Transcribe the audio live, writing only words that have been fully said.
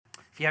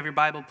you have your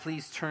Bible,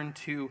 please turn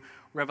to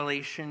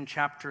Revelation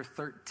chapter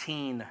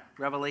 13.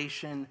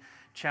 Revelation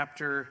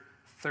chapter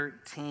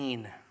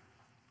 13.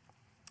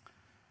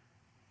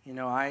 You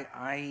know,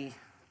 I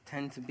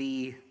tend to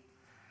be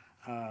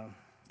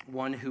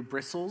one who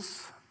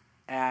bristles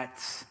at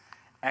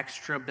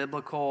extra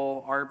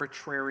biblical,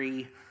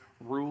 arbitrary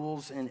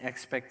rules and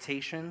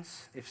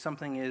expectations. If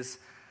something is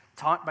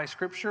taught by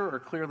Scripture or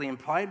clearly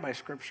implied by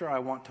Scripture, I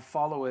want to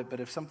follow it.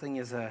 But if something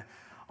is a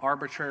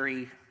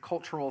arbitrary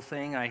cultural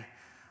thing,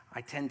 I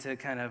tend to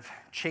kind of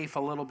chafe a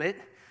little bit.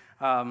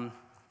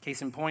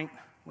 Case in point,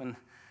 when I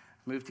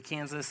moved to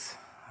Kansas,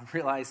 I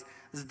realized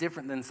this is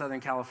different than Southern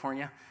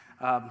California.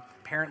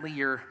 Apparently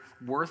your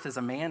worth as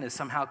a man is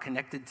somehow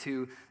connected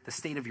to the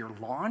state of your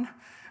lawn.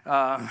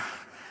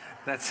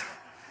 That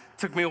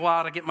took me a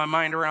while to get my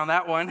mind around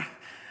that one.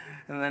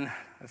 And then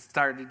I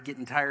started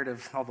getting tired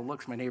of all the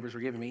looks my neighbors were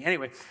giving me.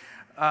 Anyway,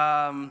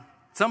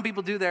 some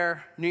people do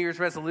their New Year's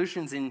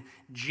resolutions in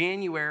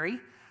January.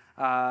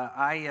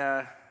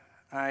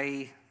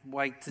 I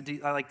like to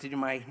do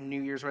my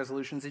New Year's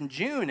resolutions in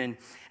June. And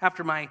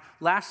after my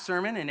last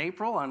sermon in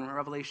April on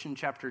Revelation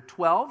chapter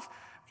 12,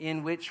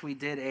 in which we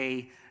did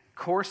a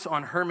course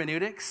on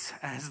hermeneutics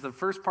as the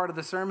first part of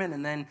the sermon,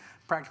 and then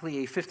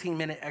practically a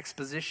 15-minute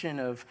exposition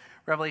of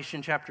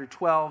Revelation chapter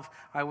 12,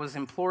 I was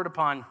implored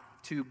upon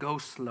to go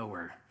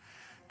slower.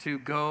 To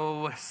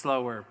go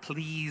slower.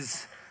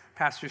 Please,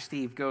 Pastor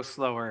Steve, go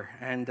slower.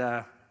 And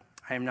I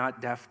am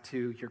not deaf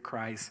to your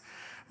cries.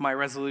 My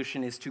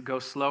resolution is to go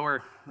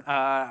slower.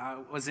 I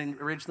was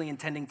originally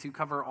intending to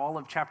cover all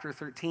of chapter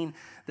 13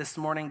 this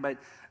morning, but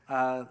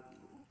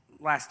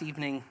last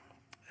evening,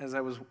 as I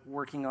was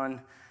working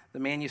on the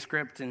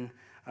manuscript and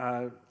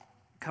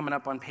coming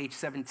up on page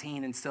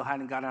 17 and still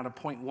hadn't gotten out of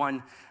point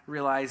 1,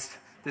 realized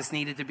this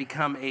needed to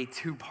become a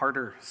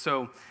two-parter.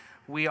 So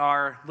we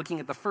are looking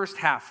at the first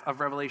half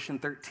of Revelation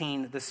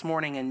 13 this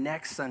morning, and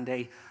next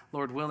Sunday,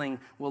 Lord willing,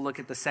 we'll look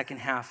at the second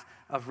half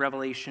of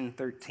Revelation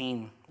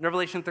 13.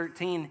 Revelation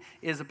 13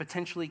 is a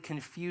potentially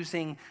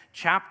confusing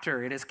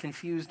chapter. It has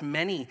confused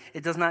many.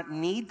 It does not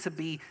need to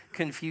be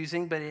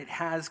confusing, but it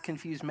has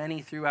confused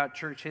many throughout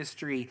church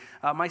history,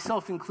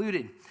 myself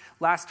included.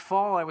 Last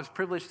fall, I was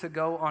privileged to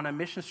go on a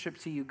mission trip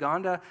to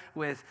Uganda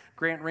with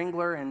Grant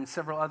Ringler and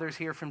several others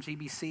here from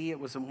GBC. It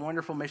was a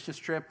wonderful mission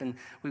trip, and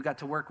we got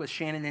to work with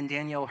Shannon and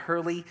Danielle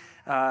Hurley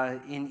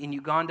in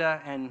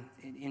Uganda, and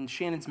in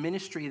Shannon's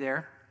ministry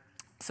there,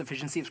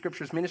 Sufficiency of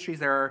Scriptures Ministries,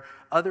 there are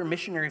other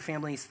missionary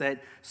families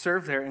that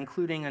serve there,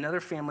 including another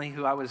family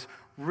who I was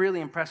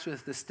really impressed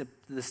with,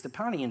 the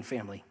Stepanian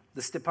family.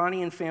 The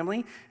Stepanian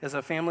family is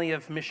a family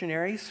of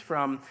missionaries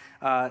from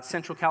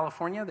Central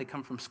California. They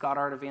come from Scott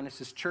Art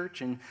Adventist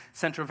Church in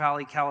Central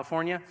Valley,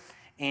 California,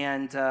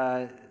 and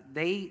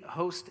they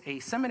host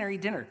a seminary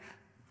dinner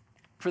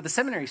for the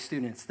seminary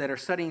students that are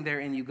studying there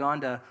in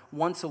Uganda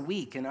once a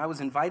week, and I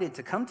was invited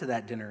to come to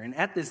that dinner. And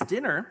at this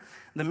dinner,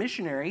 the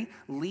missionary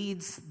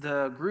leads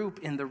the group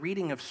in the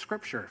reading of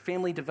Scripture,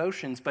 family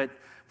devotions, but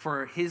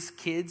for his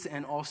kids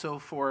and also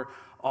for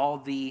all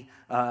the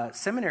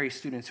seminary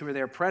students who are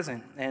there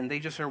present. And they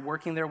just are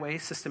working their way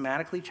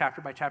systematically, chapter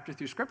by chapter,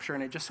 through Scripture.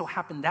 And it just so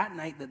happened that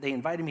night that they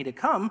invited me to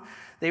come,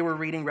 they were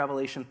reading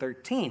Revelation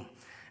 13.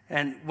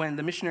 And when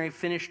the missionary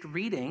finished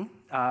reading,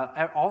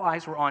 all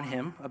eyes were on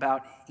him.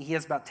 He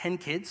has about 10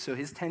 kids, so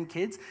his 10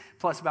 kids,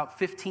 plus about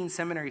 15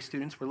 seminary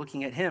students were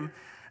looking at him.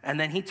 And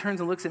then he turns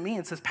and looks at me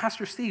and says,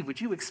 Pastor Steve,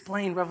 would you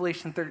explain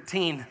Revelation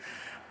 13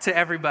 to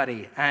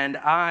everybody? And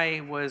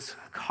I was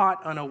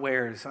caught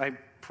unawares. I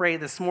pray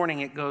this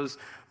morning it goes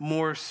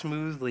more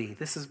smoothly.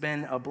 This has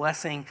been a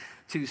blessing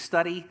to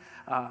study,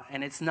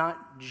 and it's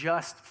not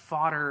just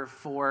fodder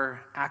for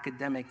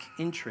academic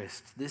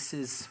interest. This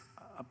is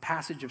a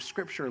passage of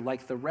Scripture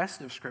like the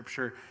rest of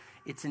Scripture.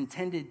 It's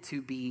intended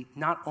to be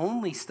not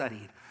only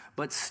studied,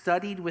 but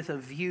studied with a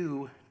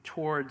view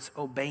towards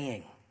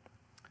obeying.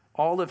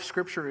 All of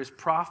Scripture is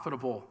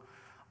profitable.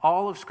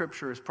 All of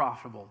Scripture is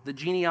profitable. The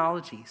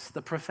genealogies,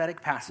 the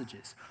prophetic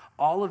passages,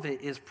 all of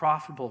it is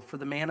profitable for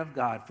the man of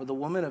God, for the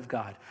woman of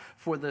God,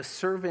 for the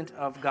servant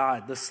of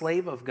God, the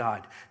slave of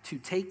God, to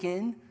take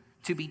in,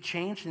 to be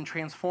changed and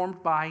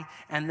transformed by,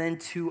 and then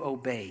to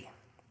obey.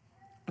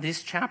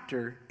 This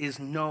chapter is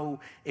no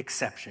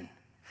exception.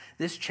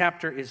 This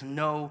chapter is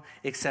no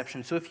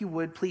exception. So if you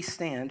would, please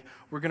stand.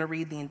 We're going to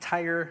read the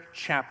entire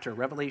chapter,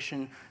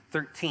 Revelation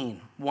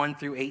 13, 1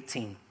 through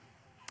 18.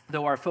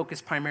 Though our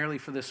focus primarily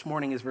for this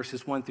morning is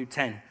verses 1 through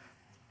 10.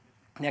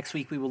 Next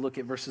week we will look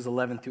at verses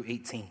 11 through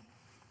 18.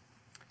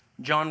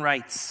 John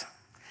writes,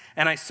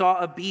 "And I saw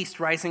a beast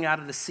rising out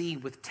of the sea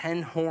with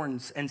 10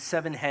 horns and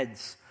 7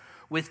 heads,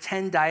 with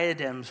 10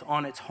 diadems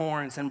on its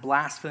horns and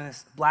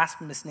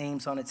blasphemous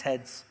names on its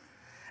heads.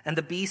 And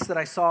the beast that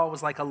I saw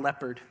was like a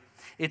leopard.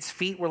 Its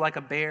feet were like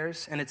a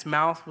bear's, and its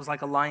mouth was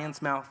like a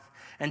lion's mouth.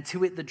 And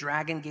to it the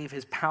dragon gave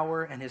his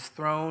power and his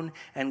throne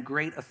and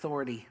great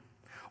authority.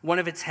 One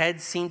of its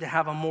heads seemed to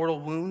have a mortal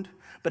wound,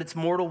 but its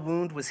mortal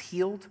wound was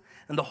healed,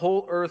 and the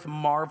whole earth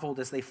marveled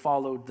as they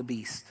followed the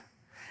beast.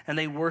 And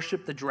they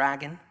worshiped the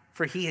dragon,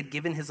 for he had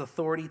given his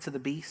authority to the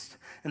beast,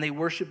 and they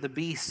worshiped the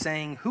beast,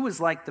 saying, "Who is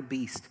like the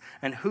beast,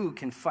 and who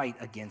can fight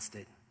against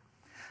it?"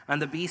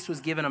 And the beast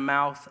was given a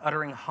mouth,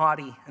 uttering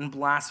haughty and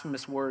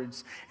blasphemous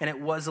words, and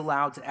it was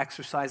allowed to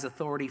exercise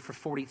authority for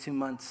 42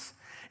 months.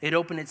 It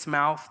opened its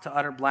mouth to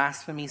utter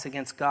blasphemies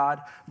against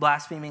God,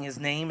 blaspheming his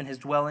name and his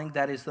dwelling,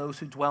 that is, those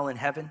who dwell in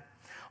heaven.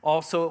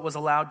 Also, it was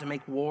allowed to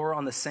make war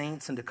on the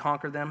saints and to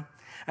conquer them.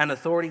 And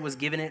authority was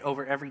given it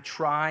over every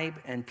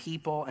tribe and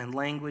people and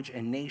language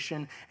and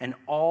nation, and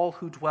all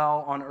who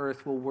dwell on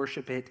earth will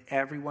worship it,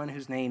 everyone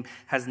whose name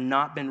has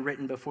not been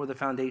written before the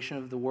foundation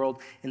of the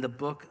world in the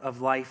book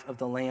of life of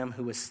the Lamb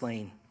who was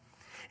slain.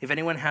 If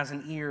anyone has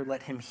an ear,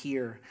 let him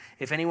hear.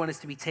 If anyone is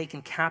to be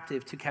taken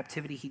captive, to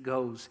captivity he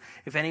goes.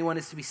 If anyone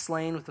is to be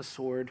slain with the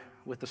sword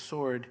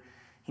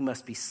he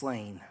must be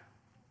slain.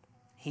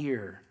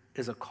 Here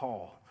is a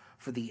call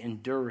for the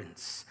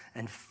endurance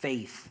and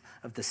faith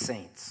of the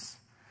saints.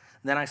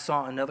 Then I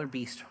saw another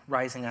beast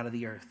rising out of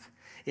the earth.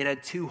 It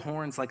had 2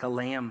 horns like a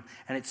lamb,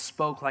 and it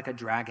spoke like a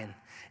dragon.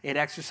 It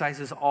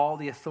exercises all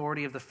the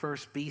authority of the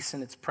first beast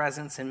in its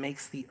presence and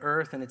makes the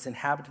earth and its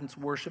inhabitants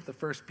worship the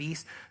first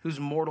beast whose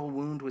mortal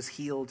wound was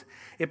healed.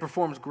 It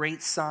performs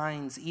great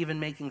signs, even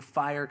making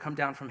fire come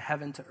down from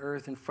heaven to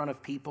earth in front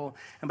of people.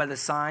 And by the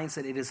signs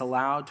that it is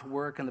allowed to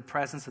work in the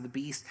presence of the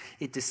beast,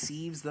 it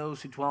deceives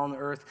those who dwell on the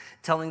earth,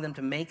 telling them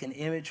to make an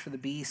image for the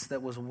beast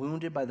that was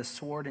wounded by the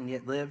sword and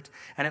yet lived.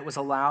 And it was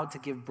allowed to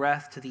give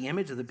breath to the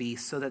image of the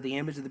beast, so that the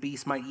image of the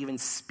beast might even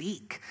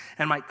speak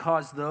and might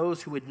cause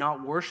those who would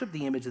not worship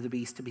the image of the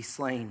beast to be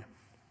slain.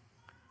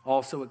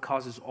 Also, it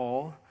causes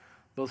all,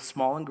 both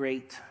small and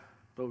great,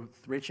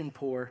 both rich and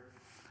poor,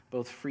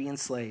 both free and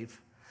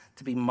slave,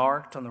 to be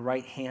marked on the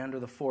right hand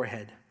or the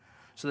forehead,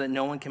 so that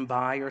no one can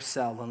buy or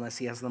sell unless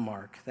he has the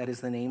mark, that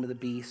is the name of the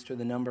beast or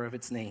the number of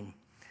its name.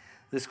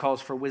 This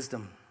calls for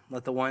wisdom.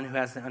 Let the one who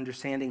has the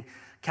understanding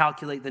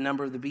calculate the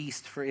number of the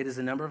beast, for it is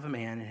the number of a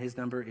man, and his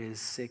number is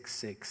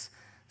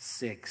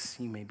 666.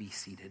 You may be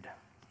seated.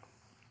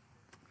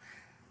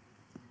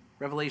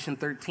 Revelation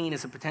 13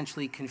 is a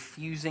potentially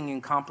confusing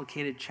and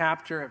complicated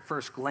chapter at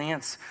first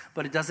glance,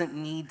 but it doesn't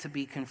need to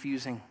be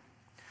confusing.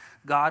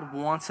 God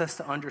wants us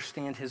to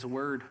understand his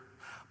word.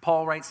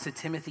 Paul writes to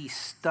Timothy,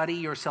 "Study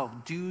yourself,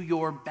 do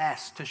your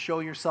best to show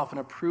yourself an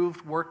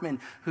approved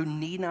workman who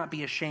need not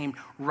be ashamed,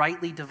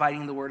 rightly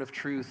dividing the word of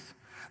truth."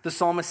 The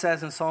psalmist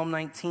says in Psalm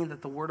 19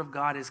 that the word of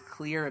God is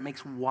clear. It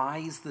makes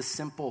wise the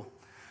simple.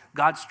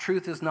 God's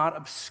truth is not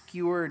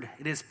obscured.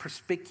 It is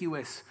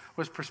perspicuous.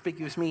 What does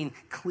perspicuous mean?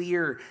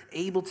 Clear,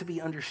 able to be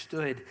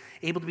understood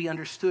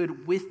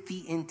with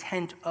the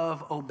intent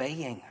of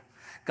obeying.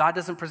 God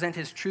doesn't present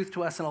his truth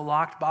to us in a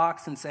locked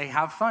box and say,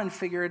 "Have fun,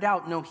 figure it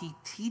out." No, he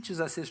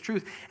teaches us his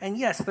truth. And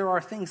yes, there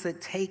are things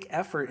that take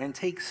effort and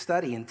take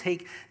study and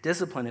take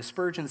discipline. As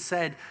Spurgeon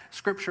said,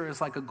 Scripture is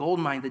like a gold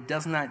mine that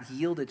does not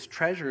yield its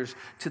treasures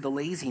to the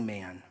lazy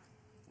man.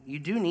 You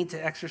do need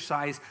to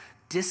exercise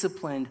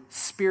disciplined,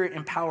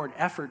 spirit-empowered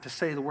effort to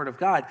study the Word of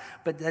God,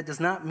 but that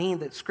does not mean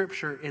that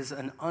Scripture is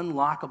an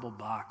unlockable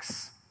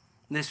box.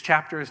 This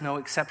chapter is no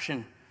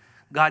exception.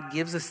 God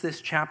gives us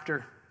this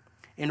chapter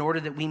in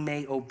order that we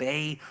may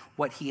obey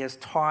what he has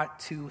taught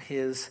to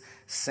his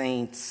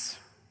saints.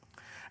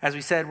 As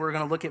we said, we're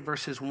going to look at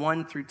verses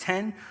 1 through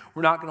 10.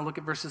 We're not going to look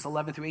at verses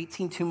 11 through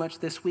 18 too much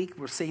this week.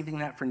 We're saving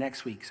that for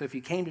next week. So if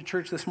you came to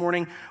church this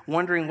morning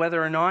wondering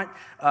whether or not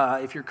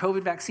if your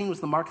COVID vaccine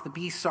was the mark of the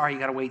beast, sorry, you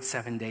got to wait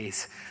 7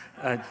 days.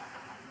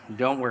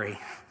 Don't worry.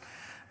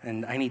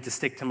 And I need to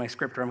stick to my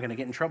script or I'm going to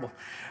get in trouble.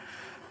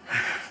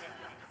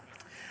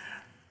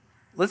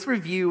 Let's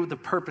review the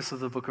purpose of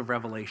the book of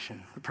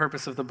Revelation. The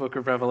purpose of the book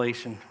of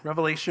Revelation.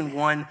 Revelation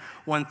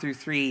 1 through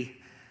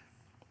 3.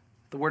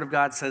 The Word of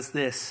God says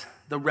this: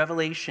 the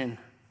revelation,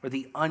 or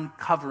the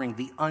uncovering,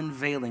 the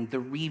unveiling, the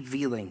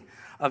revealing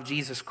of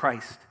Jesus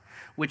Christ,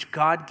 which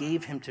God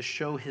gave him to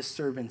show his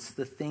servants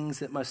the things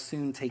that must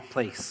soon take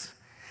place.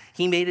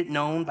 He made it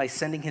known by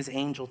sending his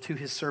angel to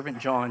his servant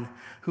John,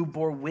 who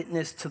bore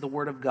witness to the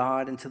word of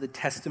God and to the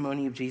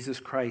testimony of Jesus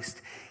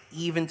Christ,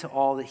 even to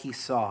all that he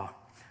saw.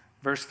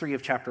 Verse 3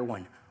 of chapter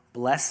 1.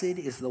 Blessed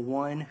is the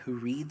one who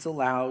reads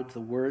aloud the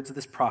words of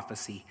this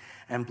prophecy,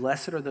 and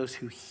blessed are those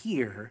who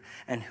hear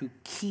and who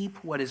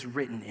keep what is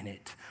written in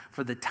it,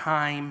 for the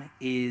time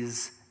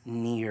is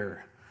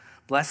near.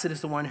 Blessed is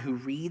the one who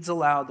reads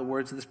aloud the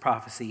words of this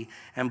prophecy,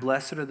 and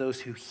blessed are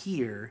those who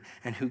hear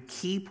and who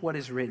keep what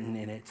is written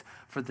in it,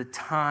 for the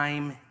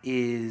time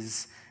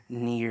is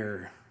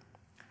near.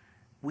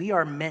 We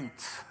are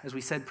meant, as we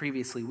said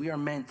previously, we are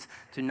meant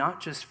to not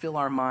just fill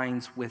our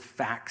minds with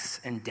facts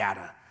and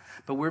data,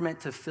 but we're meant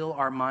to fill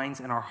our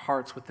minds and our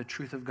hearts with the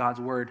truth of God's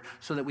word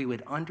so that we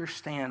would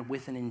understand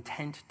with an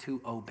intent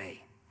to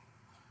obey.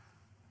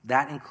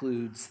 That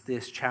includes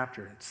this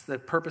chapter. It's the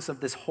purpose of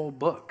this whole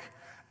book.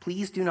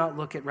 Please do not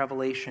look at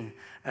Revelation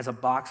as a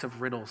box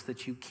of riddles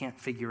that you can't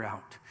figure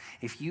out.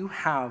 If you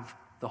have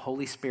the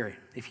Holy Spirit,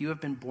 if you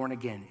have been born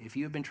again, if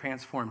you have been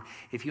transformed,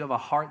 if you have a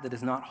heart that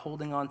is not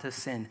holding on to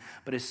sin,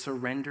 but is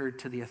surrendered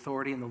to the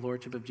authority and the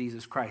lordship of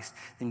Jesus Christ,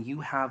 then you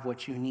have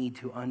what you need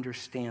to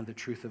understand the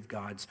truth of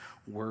God's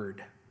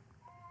word.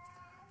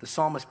 The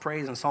psalmist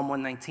prays in Psalm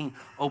 119,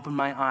 "Open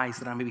my eyes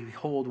that I may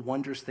behold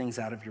wondrous things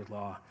out of your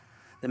law."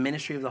 The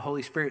ministry of the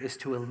Holy Spirit is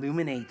to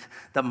illuminate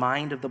the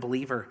mind of the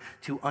believer,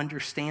 to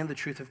understand the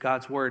truth of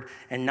God's word,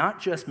 and not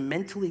just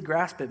mentally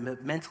grasp it,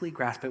 but mentally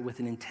grasp it with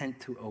an intent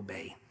to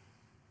obey.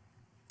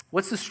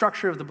 What's the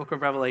structure of the book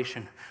of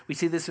Revelation? We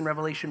see this in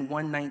Revelation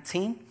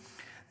 1:19.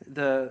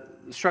 The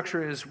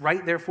structure is,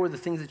 "Write therefore the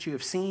things that you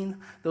have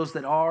seen, those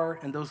that are,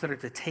 and those that are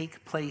to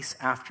take place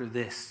after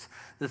this."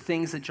 The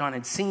things that John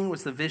had seen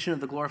was the vision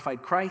of the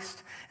glorified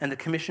Christ and the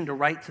commission to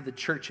write to the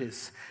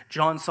churches.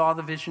 John saw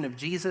the vision of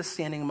Jesus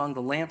standing among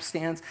the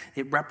lampstands.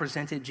 It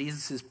represented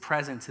Jesus'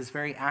 presence, his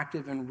very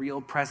active and real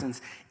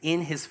presence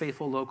in his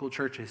faithful local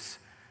churches.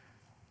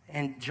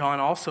 And John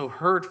also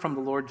heard from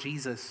the Lord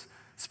Jesus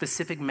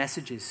specific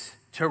messages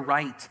to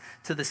write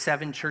to the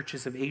 7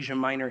 churches of Asia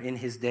Minor in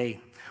his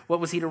day. What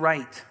was he to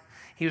write?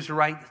 He was to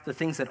write the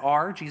things that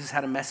are. Jesus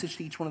had a message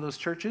to each one of those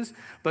churches,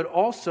 but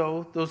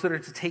also those that are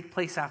to take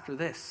place after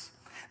this.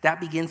 That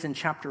begins in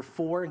chapter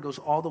 4 and goes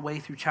all the way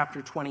through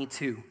chapter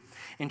 22.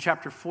 In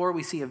chapter 4,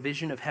 we see a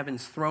vision of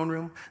heaven's throne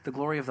room, the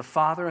glory of the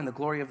Father and the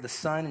glory of the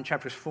Son in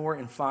chapters 4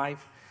 and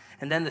 5.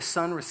 And then the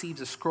Son receives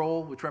a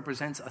scroll which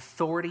represents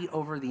authority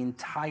over the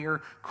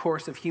entire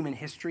course of human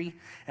history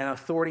and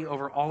authority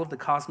over all of the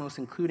cosmos,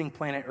 including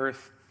planet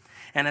Earth.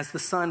 And as the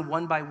Son,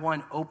 one by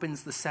one,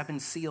 opens the 7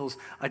 seals,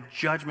 a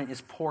judgment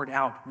is poured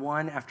out,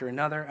 one after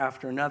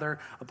another,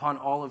 upon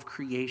all of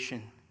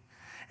creation.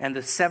 And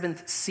the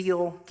 7th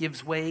seal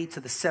gives way to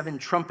the 7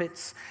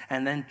 trumpets,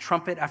 and then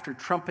trumpet after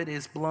trumpet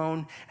is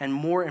blown, and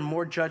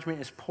more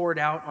judgment is poured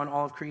out on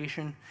all of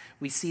creation.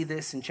 We see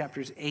this in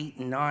chapters 8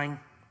 and 9.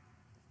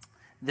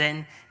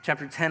 Then,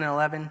 chapter 10 and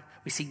 11,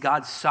 we see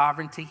God's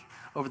sovereignty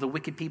over the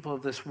wicked people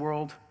of this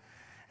world.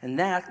 And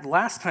that,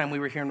 last time we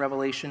were here in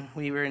Revelation,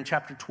 we were in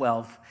chapter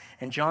 12.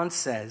 And John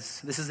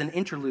says, this is an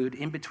interlude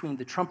in between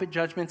the trumpet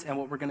judgments and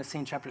what we're going to see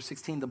in chapter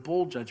 16, the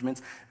bowl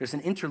judgments. There's an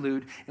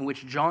interlude in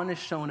which John is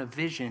shown a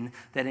vision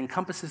that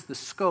encompasses the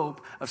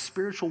scope of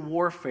spiritual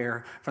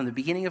warfare from the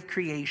beginning of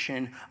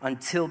creation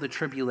until the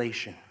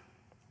tribulation.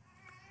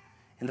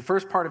 In the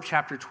first part of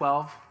chapter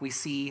 12, we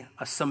see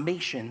a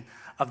summation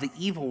of the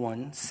evil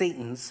one,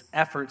 Satan's,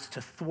 efforts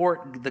to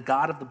thwart the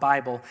God of the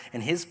Bible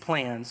and his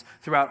plans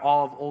throughout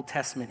all of Old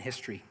Testament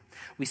history.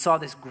 We saw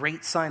this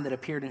great sign that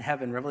appeared in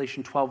heaven,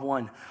 Revelation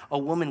 12:1, a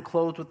woman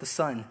clothed with the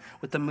sun,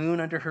 with the moon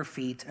under her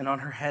feet, and on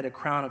her head a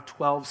crown of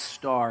 12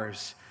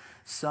 stars.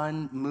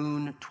 Sun,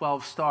 moon,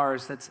 12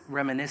 stars, that's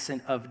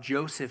reminiscent of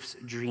Joseph's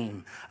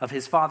dream of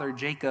his father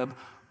Jacob,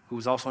 who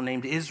was also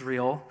named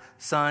Israel,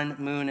 sun,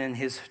 moon, and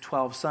his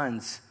 12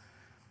 sons.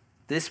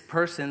 This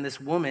person, this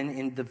woman,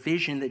 in the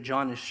vision that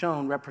John has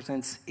shown,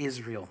 represents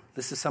Israel.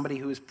 This is somebody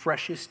who is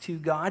precious to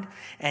God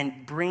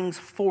and brings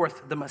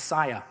forth the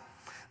Messiah.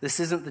 This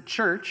isn't the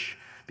church,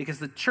 because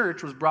the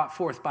church was brought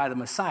forth by the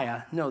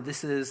Messiah. No,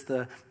 this is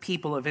the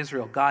people of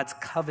Israel, God's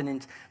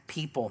covenant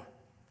people.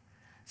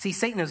 See,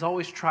 Satan has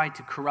always tried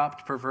to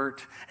corrupt,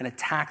 pervert, and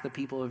attack the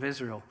people of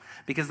Israel,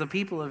 because the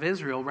people of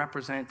Israel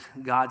represent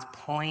God's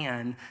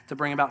plan to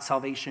bring about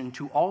salvation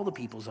to all the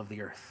peoples of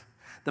the earth.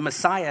 The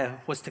Messiah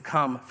was to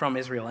come from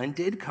Israel and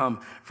did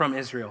come from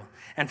Israel.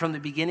 And from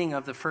the beginning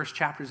of the first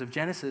chapters of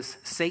Genesis,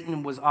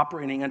 Satan was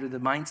operating under the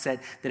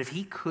mindset that if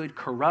he could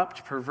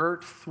corrupt,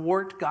 pervert,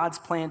 thwart God's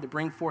plan to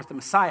bring forth the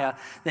Messiah,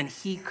 then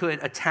he could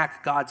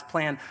attack God's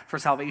plan for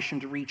salvation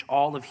to reach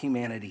all of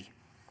humanity.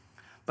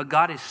 But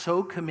God is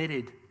so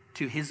committed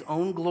to his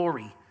own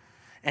glory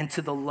and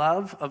to the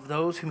love of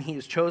those whom he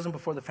has chosen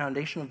before the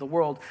foundation of the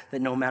world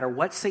that no matter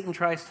what Satan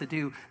tries to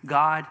do,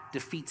 God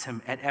defeats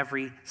him at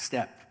every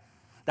step.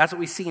 That's what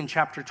we see in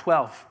chapter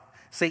 12.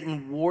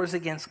 Satan wars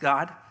against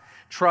God,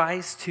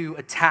 tries to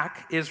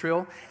attack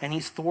Israel, and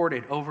he's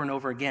thwarted over and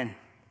over again.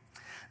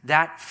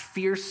 That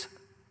fierce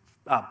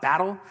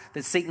battle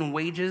that Satan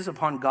wages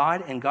upon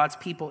God and God's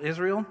people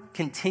Israel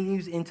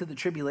continues into the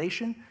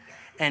tribulation.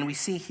 And we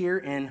see here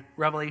in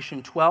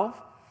Revelation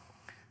 12,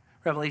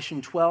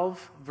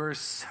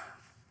 verse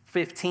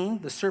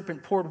 15, the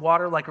serpent poured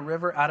water like a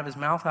river out of his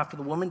mouth after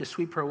the woman to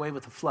sweep her away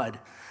with a flood.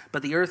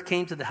 But the earth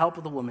came to the help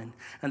of the woman,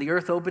 and the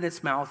earth opened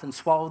its mouth and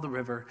swallowed the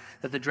river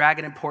that the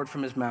dragon had poured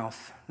from his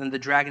mouth. Then the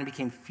dragon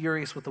became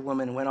furious with the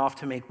woman and went off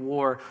to make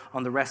war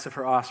on the rest of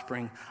her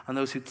offspring, on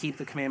those who keep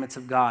the commandments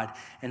of God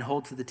and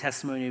hold to the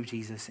testimony of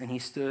Jesus. And he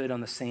stood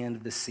on the sand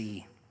of the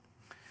sea.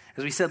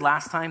 As we said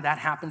last time, that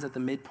happens at the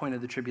midpoint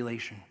of the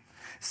tribulation.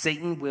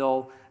 Satan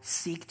will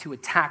seek to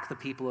attack the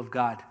people of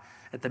God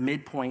at the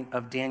midpoint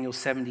of Daniel's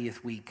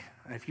 70th week.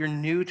 If you're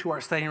new to our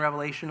study in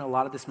Revelation, a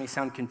lot of this may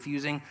sound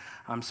confusing.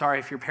 I'm sorry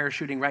if you're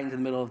parachuting right into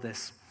the middle of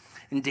this.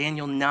 In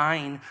Daniel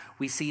 9,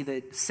 we see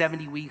that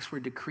 70 weeks were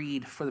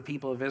decreed for the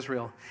people of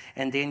Israel.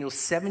 And Daniel's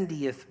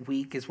 70th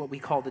week is what we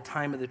call the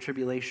time of the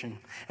tribulation.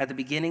 At the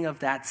beginning of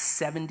that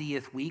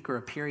 70th week, or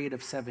a period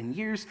of 7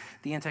 years,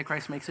 the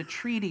Antichrist makes a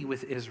treaty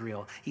with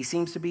Israel. He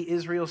seems to be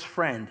Israel's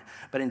friend.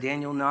 But in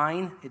Daniel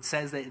 9, it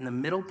says that in the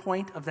middle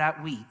point of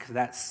that week,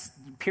 that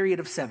period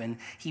of 7,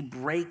 he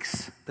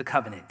breaks the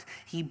covenant.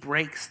 He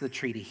breaks the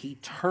treaty. He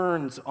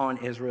turns on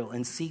Israel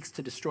and seeks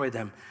to destroy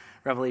them.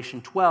 Revelation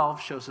 12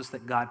 shows us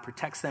that God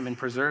protects them and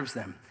preserves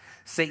them.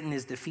 Satan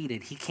is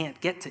defeated. He can't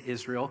get to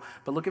Israel.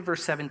 But look at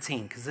verse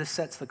 17, because this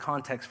sets the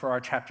context for our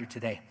chapter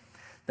today.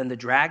 Then the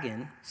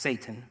dragon,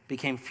 Satan,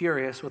 became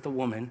furious with the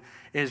woman,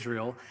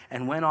 Israel,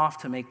 and went off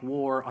to make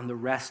war on the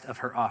rest of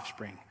her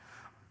offspring.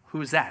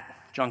 Who is that?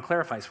 John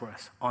clarifies for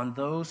us. On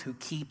those who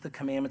keep the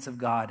commandments of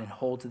God and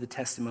hold to the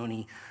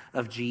testimony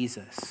of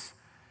Jesus.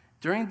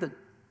 During the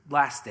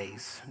last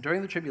days,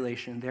 during the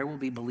tribulation, there will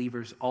be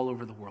believers all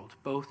over the world,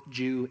 both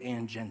Jew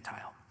and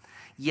Gentile.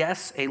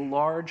 Yes, a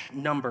large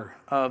number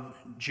of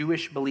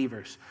Jewish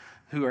believers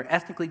who are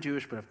ethnically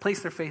Jewish but have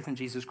placed their faith in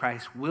Jesus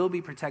Christ will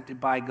be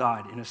protected by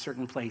God in a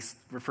certain place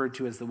referred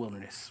to as the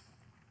wilderness.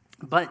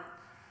 But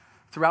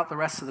throughout the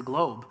rest of the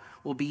globe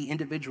will be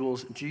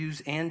individuals,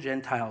 Jews and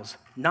Gentiles,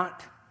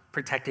 not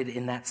protected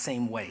in that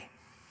same way.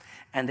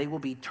 And they will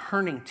be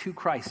turning to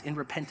Christ in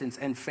repentance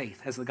and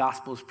faith as the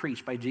gospel is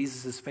preached by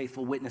Jesus'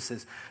 faithful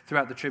witnesses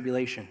throughout the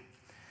tribulation.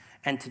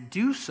 And to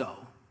do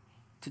so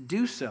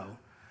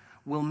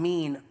will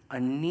mean a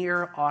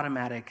near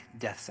automatic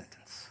death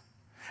sentence.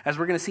 As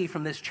we're going to see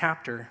from this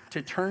chapter,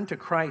 to turn to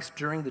Christ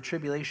during the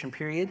tribulation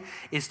period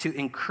is to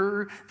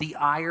incur the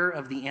ire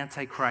of the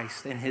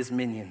Antichrist and his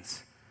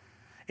minions.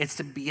 It's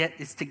to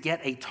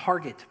get a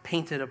target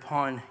painted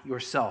upon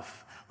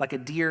yourself, like a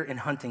deer in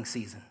hunting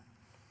season.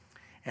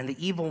 And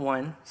the evil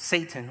one,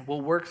 Satan, will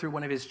work through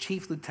one of his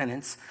chief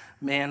lieutenants,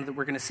 man that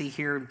we're going to see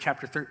here in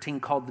chapter 13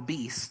 called the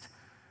Beast,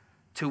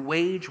 to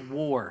wage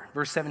war,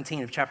 verse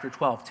 17 of chapter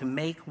 12, to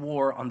make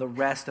war on the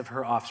rest of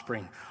her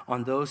offspring,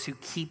 on those who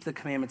keep the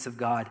commandments of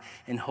God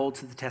and hold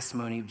to the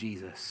testimony of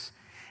Jesus.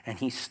 And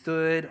he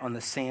stood on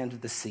the sand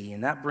of the sea.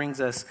 And that brings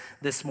us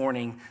this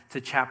morning to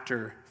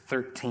chapter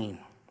 13.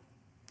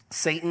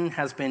 Satan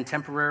has been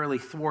temporarily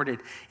thwarted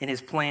in his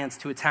plans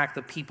to attack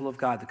the people of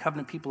God, the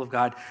covenant people of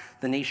God,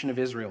 the nation of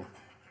Israel.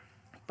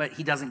 But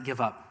he doesn't give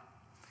up.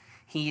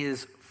 He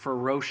is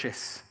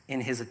ferocious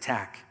in his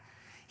attack.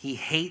 He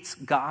hates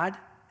God,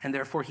 and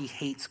therefore he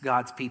hates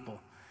God's people.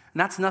 And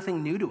that's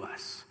nothing new to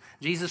us.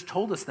 Jesus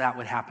told us that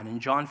would happen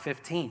in John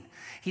 15.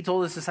 He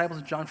told his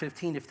disciples in John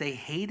 15, if they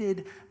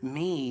hated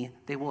me,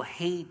 they will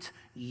hate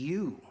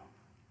you.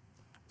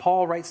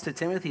 Paul writes to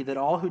Timothy that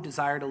all who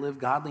desire to live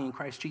godly in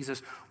Christ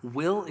Jesus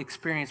will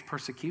experience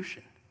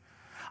persecution.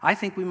 I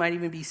think we might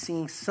even be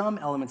seeing some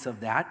elements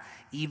of that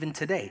even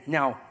today.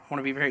 Now, I want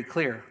to be very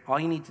clear. All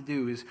you need to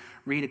do is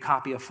read a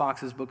copy of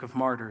Fox's Book of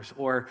Martyrs,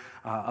 or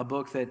a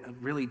book that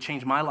really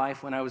changed my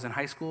life when I was in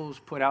high school. It was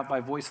put out by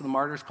Voice of the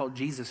Martyrs called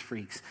Jesus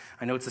Freaks.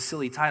 I know it's a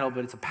silly title,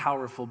 but it's a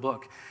powerful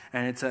book.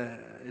 And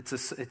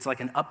it's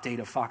like an update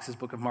of Fox's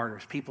Book of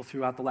Martyrs. People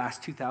throughout the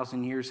last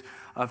 2,000 years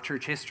of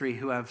church history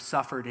who have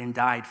suffered and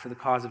died for the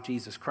cause of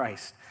Jesus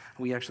Christ.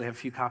 We actually have a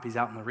few copies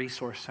out in the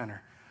Resource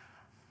Center.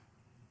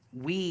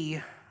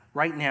 We,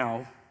 right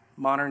now,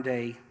 modern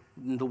day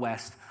in the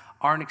West,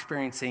 aren't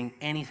experiencing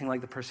anything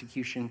like the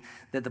persecution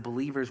that the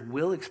believers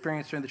will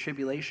experience during the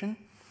tribulation,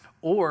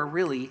 or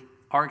really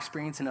are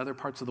experiencing in other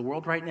parts of the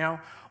world right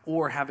now,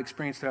 or have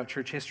experienced throughout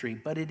church history.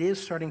 But it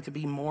is starting to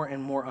be more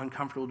and more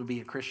uncomfortable to be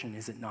a Christian,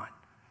 is it not?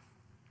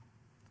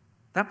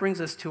 That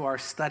brings us to our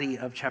study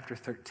of chapter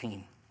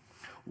 13.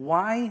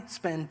 Why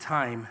spend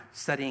time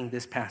studying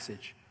this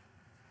passage?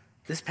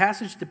 This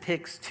passage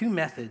depicts two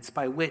methods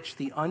by which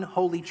the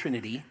unholy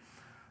Trinity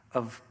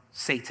of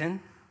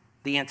Satan,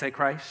 the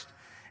Antichrist,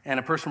 and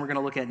a person we're going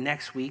to look at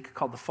next week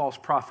called the false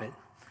prophet,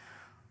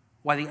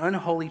 why the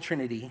unholy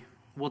Trinity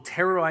will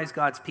terrorize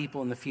God's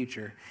people in the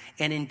future,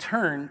 and in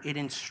turn, it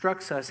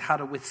instructs us how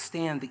to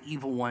withstand the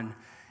evil one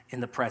in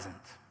the present.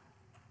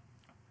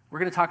 We're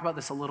going to talk about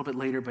this a little bit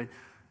later, but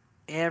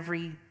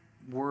every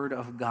word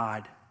of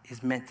God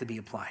is meant to be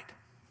applied.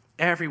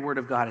 Every word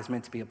of God is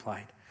meant to be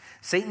applied.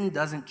 Satan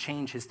doesn't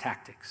change his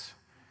tactics.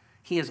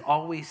 He has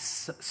always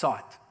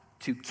sought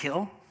to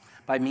kill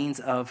by means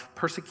of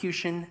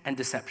persecution and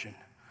deception.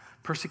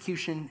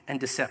 Persecution and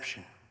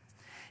deception.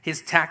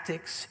 His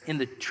tactics in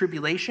the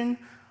tribulation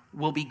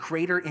will be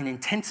greater in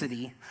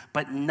intensity,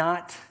 but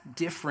not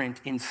different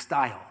in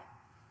style.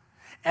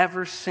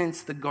 Ever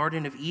since the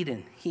Garden of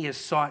Eden, he has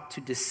sought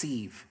to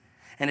deceive.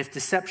 And if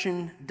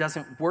deception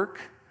doesn't work,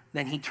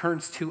 then he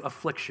turns to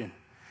affliction.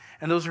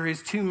 And those are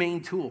his two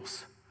main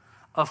tools: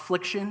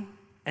 affliction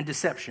and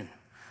deception.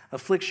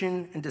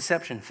 Affliction and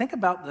deception. Think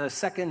about the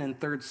second and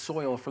third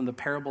soil from the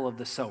parable of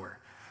the sower.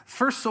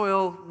 First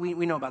soil, we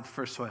know about the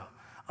first soil.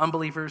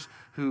 Unbelievers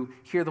who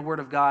hear the word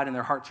of God and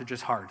their hearts are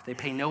just hard. They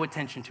pay no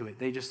attention to it.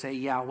 They just say,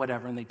 yeah,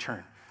 whatever, and they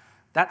turn.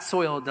 That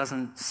soil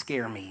doesn't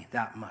scare me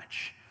that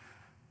much.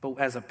 But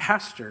as a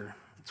pastor,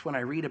 It's when I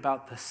read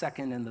about the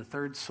second and the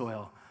third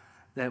soil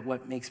that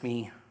what makes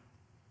me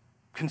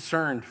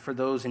concerned for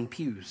those in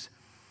pews.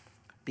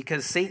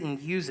 Because Satan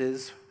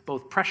uses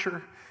both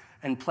pressure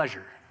and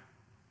pleasure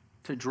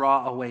to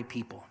draw away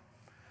people.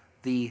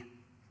 The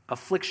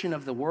affliction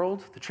of the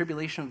world, the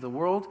tribulation of the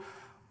world,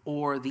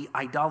 or the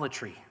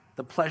idolatry,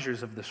 the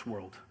pleasures of this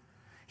world.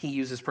 He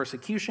uses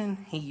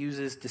persecution, he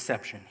uses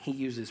deception, he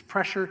uses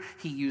pressure,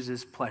 he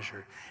uses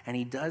pleasure. And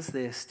he does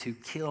this to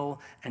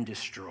kill and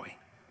destroy.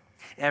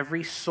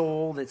 Every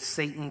soul that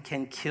Satan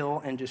can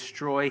kill and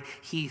destroy,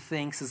 he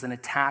thinks is an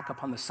attack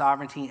upon the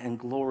sovereignty and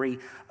glory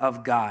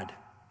of God.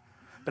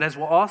 But as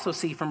we'll also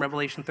see from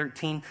Revelation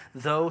 13,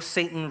 though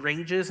Satan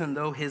rages and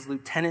though his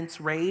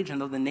lieutenants rage and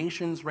though the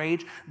nations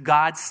rage,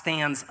 God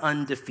stands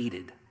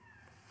undefeated.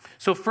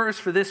 So first,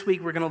 for this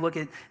week, we're going to look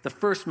at the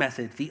first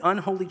method, the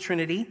unholy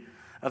trinity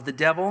of the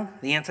devil,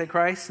 the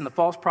Antichrist, and the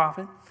false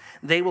prophet.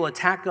 They will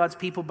attack God's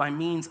people by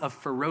means of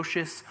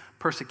ferocious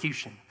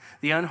persecution.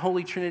 The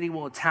unholy trinity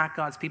will attack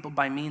God's people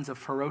by means of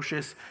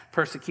ferocious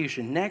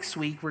persecution. Next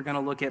week, we're going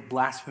to look at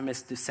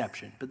blasphemous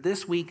deception. But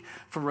this week,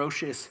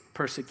 ferocious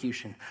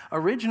persecution.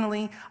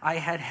 Originally, I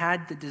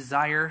had the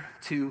desire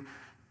to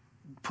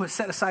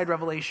set aside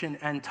Revelation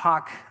and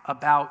talk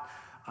about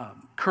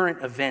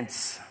current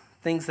events,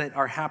 things that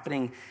are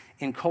happening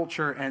in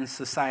culture and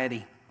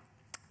society,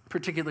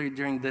 particularly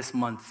during this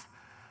month.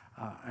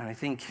 And I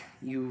think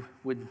you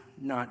would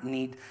not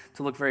need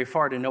to look very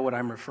far to know what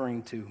I'm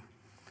referring to.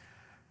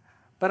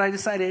 But I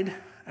decided,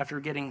 after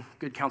getting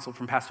good counsel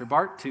from Pastor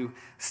Bart, to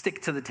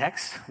stick to the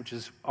text, which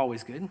is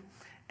always good.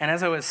 And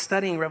as I was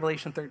studying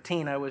Revelation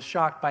 13, I was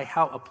shocked by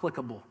how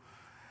applicable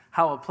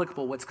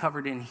what's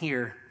covered in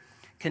here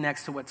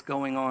connects to what's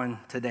going on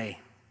today.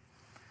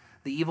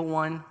 The evil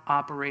one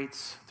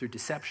operates through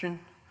deception,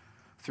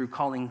 through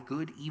calling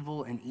good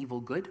evil and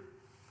evil good,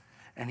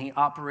 and he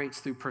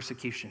operates through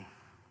persecution,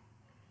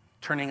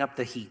 turning up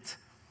the heat,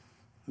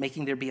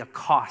 making there be a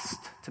cost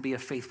to be a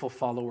faithful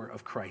follower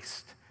of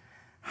Christ.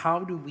 How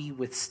do we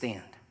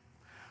withstand?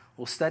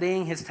 Well,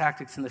 studying his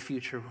tactics in the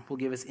future will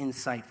give us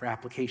insight for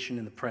application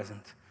in the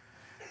present.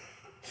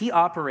 He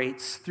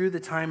operates through the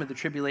time of the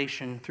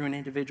tribulation through an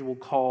individual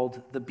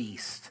called the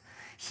beast.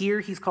 Here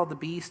he's called the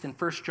beast. In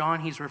 1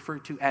 John, he's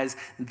referred to as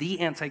the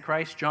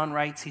Antichrist. John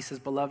writes, he says,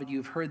 "Beloved, you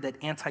have heard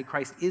that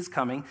Antichrist is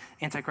coming."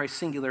 Antichrist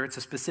singular, it's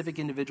a specific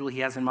individual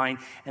he has in mind.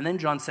 And then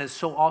John says,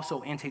 "So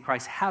also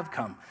Antichrists have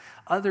come."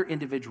 Other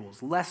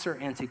individuals, lesser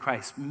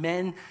Antichrists,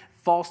 men,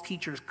 false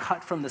teachers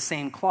cut from the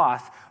same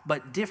cloth,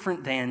 but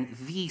different than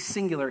the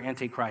singular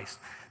Antichrist.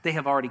 They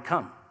have already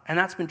come. And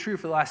that's been true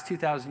for the last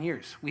 2,000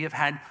 years. We have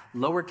had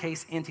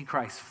lowercase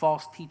Antichrists,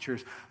 false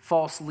teachers,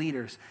 false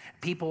leaders,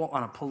 people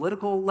on a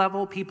political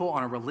level, people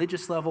on a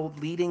religious level,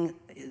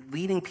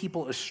 leading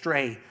people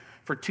astray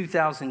for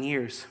 2,000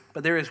 years.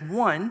 But there is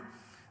one,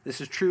 this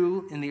is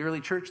true in the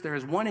early church, there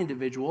is one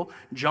individual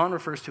John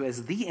refers to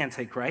as the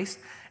Antichrist,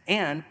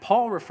 and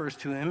Paul refers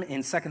to him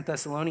in 2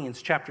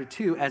 Thessalonians chapter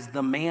 2 as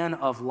the man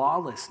of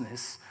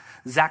lawlessness.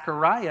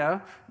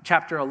 Zechariah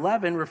chapter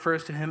 11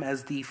 refers to him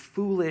as the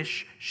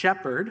foolish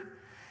shepherd,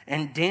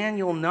 and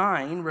Daniel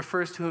 9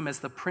 refers to him as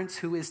the prince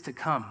who is to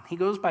come. He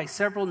goes by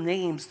several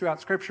names throughout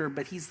Scripture,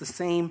 but he's the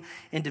same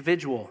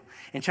individual.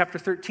 In chapter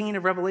 13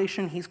 of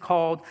Revelation, he's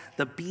called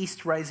the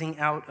beast rising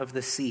out of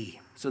the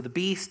sea. So the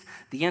beast,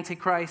 the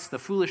Antichrist, the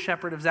foolish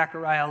shepherd of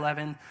Zechariah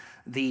 11,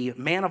 the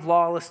man of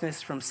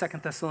lawlessness from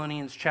 2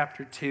 Thessalonians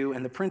chapter 2,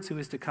 and the prince who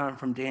is to come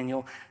from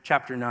Daniel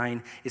chapter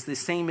 9 is the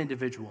same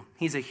individual.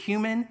 He's a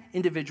human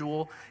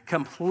individual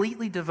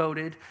completely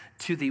devoted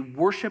to the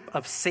worship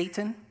of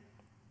Satan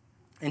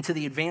and to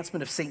the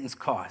advancement of Satan's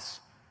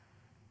cause.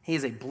 He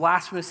is a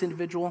blasphemous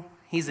individual.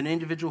 He's an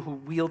individual who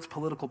wields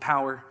political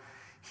power.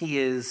 He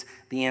is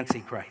the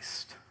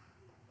Antichrist.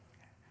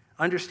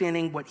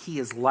 Understanding what he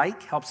is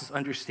like helps us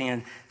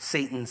understand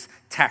Satan's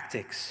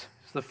tactics.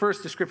 So the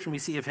first description we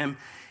see of him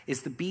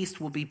is the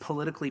beast will be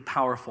politically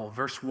powerful.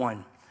 Verse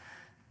 1.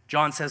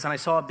 John says, "And I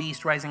saw a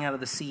beast rising out of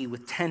the sea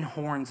with 10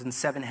 horns and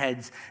 7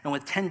 heads, and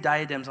with 10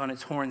 diadems on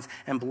its horns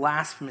and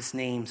blasphemous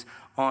names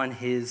on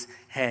his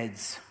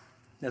heads."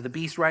 Now, the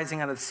beast rising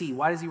out of the sea.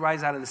 Why does he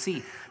rise out of the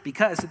sea?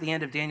 Because at the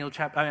end of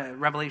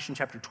Revelation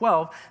chapter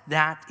 12,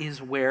 that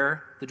is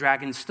where the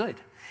dragon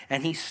stood.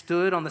 And he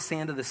stood on the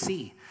sand of the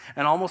sea.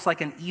 And almost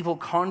like an evil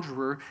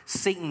conjurer,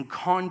 Satan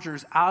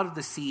conjures out of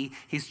the sea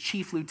his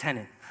chief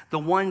lieutenant, the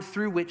one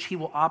through which he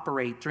will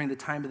operate during the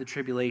time of the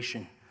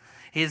tribulation.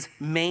 His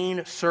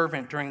main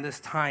servant during this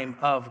time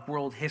of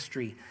world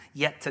history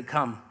yet to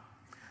come.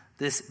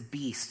 This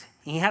beast.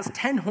 He has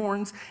 10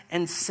 horns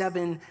and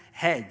 7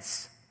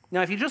 heads.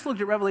 Now, if you just looked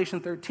at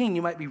Revelation 13,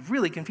 you might be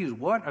really confused.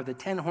 What are the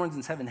 10 horns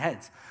and 7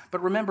 heads?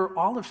 But remember,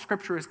 all of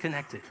Scripture is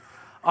connected.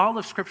 All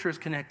of Scripture is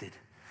connected.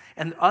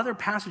 And other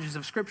passages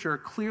of Scripture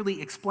clearly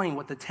explain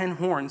what the 10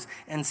 horns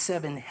and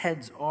 7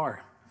 heads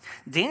are.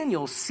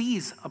 Daniel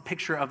sees a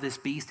picture of this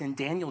beast in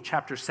Daniel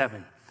chapter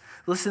 7.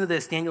 Listen to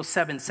this, Daniel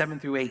 7, 7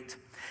 through 8.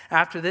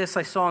 After this,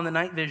 I saw in the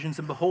night visions,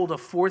 and behold, a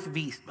fourth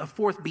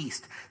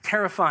beast,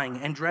 terrifying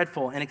and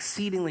dreadful and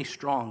exceedingly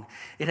strong.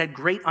 It had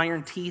great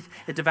iron teeth.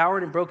 It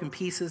devoured and broke in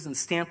pieces and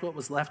stamped what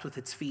was left with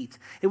its feet.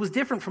 It was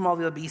different from all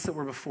the other beasts that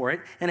were before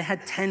it, and it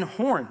had 10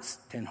 horns.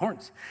 10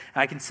 horns.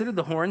 I considered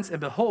the horns, and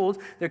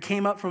behold, there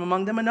came up from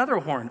among them another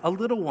horn, a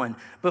little one,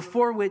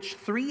 before which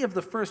 3 of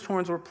the first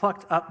horns were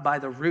plucked up by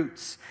the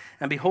roots.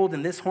 And behold,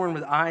 in this horn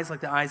with eyes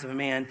like the eyes of a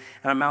man,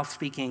 and a mouth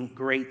speaking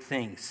great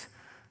things.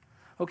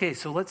 Okay,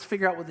 so let's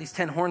figure out what these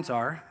 10 horns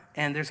are,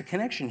 and there's a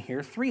connection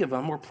here. 3 of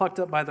them were plucked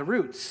up by the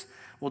roots.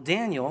 Well,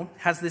 Daniel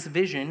has this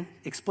vision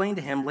explained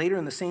to him later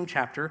in the same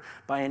chapter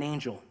by an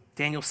angel.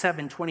 Daniel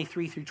 7,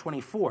 23 through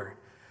 24.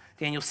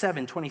 Daniel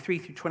 7, 23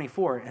 through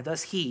 24. And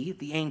thus he,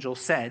 the angel,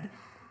 said,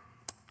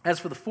 as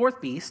for the fourth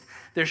beast,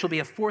 there shall be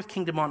a fourth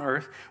kingdom on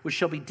earth, which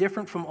shall be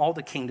different from all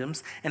the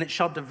kingdoms, and it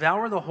shall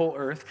devour the whole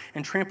earth,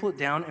 and trample it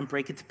down, and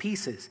break it to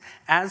pieces.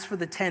 As for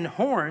the 10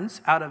 horns,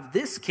 out of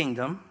this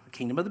kingdom, the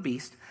kingdom of the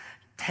beast,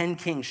 10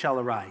 kings shall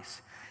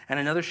arise, and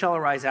another shall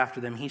arise after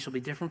them. He shall be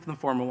different from the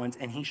former ones,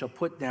 and he shall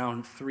put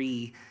down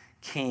 3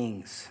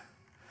 kings.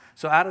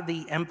 So out of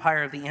the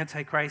empire of the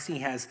Antichrist, he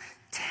has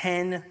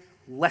 10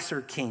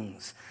 lesser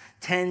kings,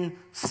 10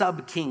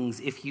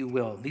 sub-kings, if you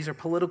will. These are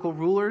political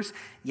rulers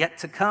yet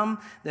to come.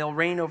 They'll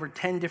reign over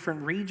 10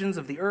 different regions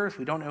of the earth.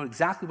 We don't know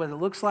exactly what it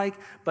looks like,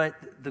 but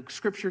the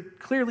scripture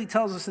clearly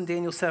tells us in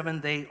Daniel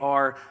 7 they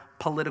are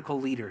political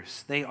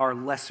leaders. They are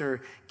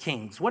lesser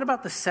kings. What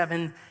about the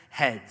 7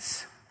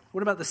 heads?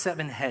 What about the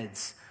 7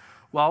 heads?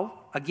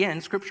 Well, again,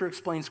 Scripture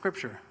explains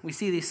Scripture. We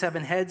see these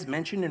 7 heads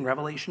mentioned in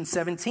Revelation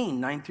 17,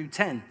 9 through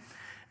 10.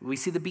 We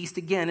see the beast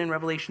again in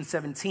Revelation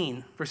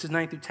 17, verses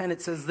 9 through 10.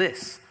 It says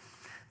this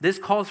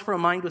calls for a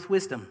mind with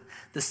wisdom.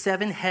 The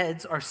 7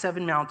 heads are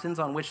 7 mountains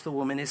on which the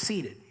woman is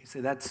seated. You say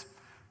that's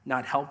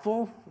not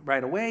helpful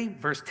right away.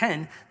 Verse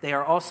 10, they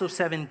are also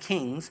 7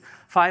 kings,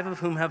 5 of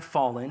whom have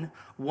fallen.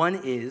 One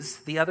is,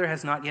 the other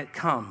has not yet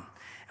come.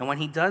 And when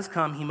he does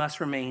come, he must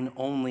remain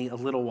only a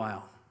little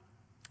while.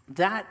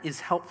 That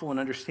is helpful in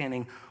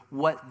understanding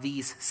what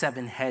these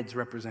 7 heads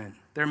represent.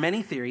 There are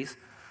many theories,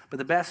 but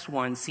the best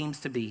one seems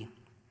to be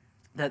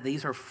that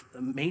these are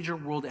major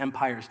world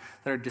empires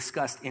that are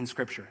discussed in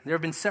Scripture. There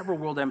have been several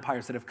world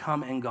empires that have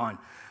come and gone,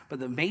 but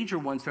the major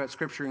ones throughout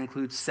Scripture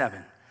include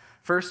 7.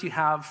 First, you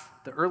have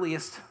the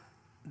earliest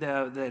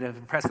that have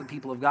oppressed the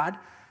people of God,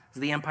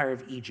 is the empire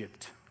of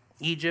Egypt.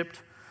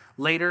 Egypt.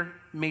 Later,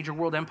 major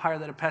world empire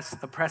that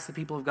oppressed the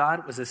people of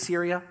God was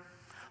Assyria,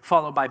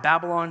 followed by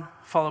Babylon,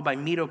 followed by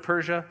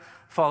Medo-Persia,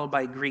 followed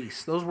by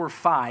Greece. Those were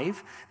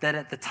 5 that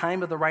at the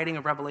time of the writing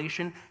of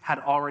Revelation had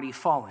already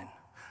fallen.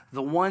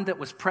 The one that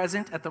was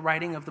present at the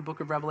writing of the book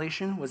of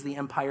Revelation was the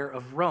empire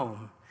of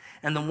Rome.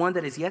 And the one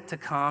that is yet to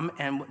come,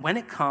 and when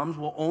it comes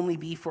will only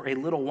be for a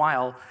little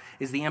while,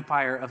 is the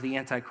empire of the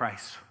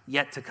Antichrist,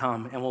 yet to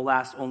come, and will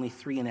last only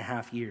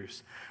 3.5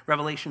 years.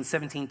 Revelation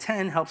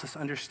 17:10 helps us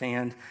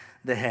understand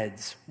the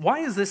heads. Why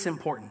is this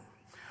important?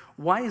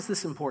 Why is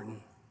this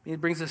important?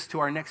 It brings us to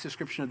our next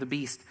description of the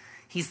beast.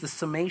 He's the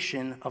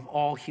summation of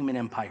all human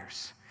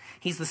empires.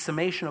 He's the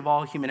summation of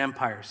all human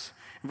empires.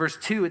 In verse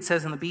 2, it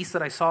says, and the beast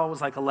that I saw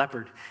was like a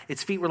leopard.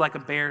 Its feet were like a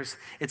bear's,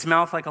 its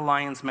mouth like a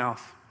lion's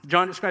mouth.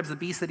 John describes the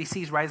beast that he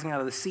sees rising out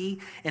of the sea,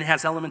 and it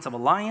has elements of a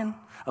lion,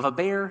 of a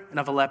bear, and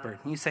of a leopard.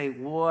 And you say,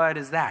 what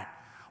is that?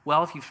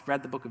 Well, if you've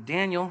read the book of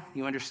Daniel,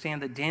 you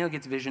understand that Daniel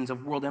gets visions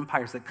of world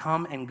empires that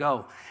come and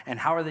go. And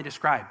how are they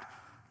described?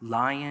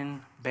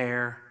 Lion,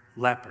 bear,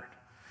 leopard.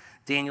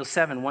 Daniel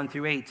 7, 1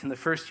 through 8. In the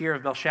first year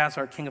of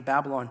Belshazzar, king of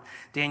Babylon,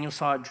 Daniel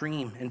saw a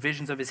dream and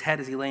visions of his head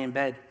as he lay in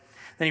bed.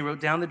 Then he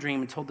wrote down the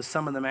dream and told the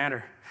sum of the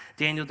matter.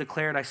 Daniel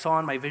declared, I saw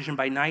in my vision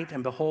by night,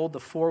 and behold, the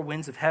 4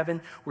 winds of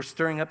heaven were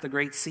stirring up the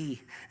great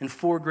sea. And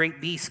 4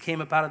 great beasts came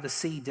up out of the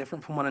sea,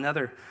 different from one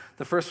another.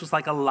 The first was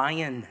like a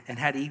lion and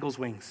had eagle's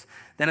wings.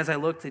 Then as I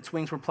looked, its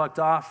wings were plucked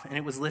off, and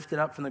it was lifted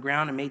up from the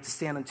ground and made to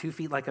stand on 2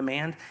 feet like a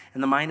man,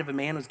 and the mind of a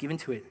man was given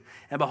to it.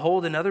 And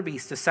behold, another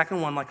beast, a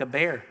second one like a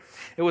bear.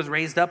 It was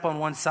raised up on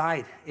one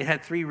side. It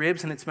had 3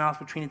 ribs in its mouth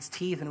between its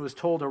teeth, and it was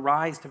told,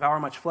 arise, devour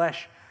much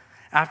flesh.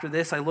 After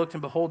this I looked,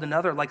 and behold,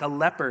 another like a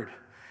leopard,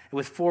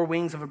 with 4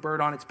 wings of a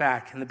bird on its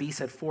back, and the beast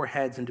had 4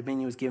 heads, and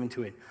dominion was given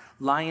to it.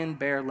 Lion,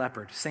 bear,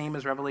 leopard. Same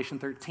as Revelation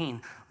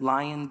 13.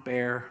 Lion,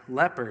 bear,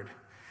 leopard.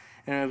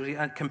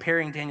 And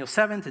comparing Daniel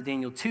 7 to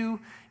Daniel 2,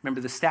 remember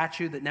the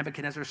statue that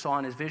Nebuchadnezzar saw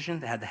in his vision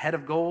that had the head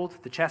of gold,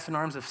 the chest and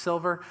arms of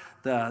silver,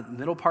 the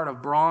middle part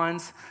of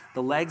bronze,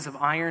 the legs of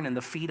iron, and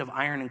the feet of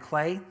iron and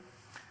clay.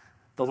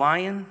 The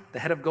lion, the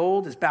head of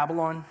gold, is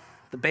Babylon.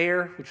 The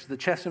bear, which is the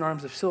chest and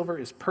arms of silver,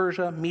 is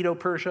Persia,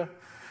 Medo-Persia.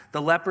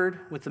 The leopard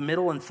with the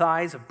middle and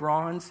thighs of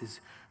bronze is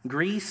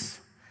Greece.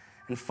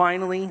 And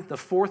finally, the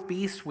 4th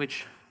beast,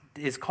 which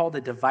is called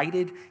a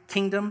divided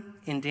kingdom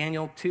in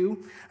Daniel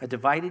 2, a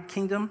divided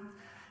kingdom.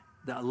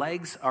 The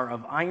legs are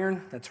of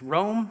iron, that's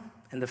Rome,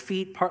 and the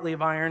feet, partly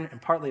of iron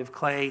and partly of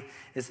clay,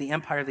 is the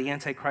empire of the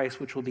Antichrist,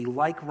 which will be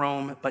like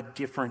Rome, but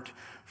different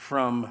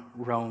from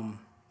Rome.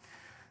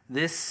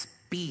 This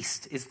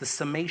beast is the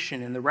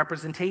summation and the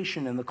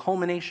representation and the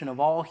culmination of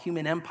all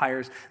human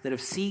empires that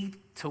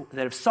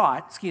have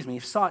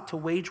sought to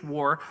wage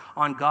war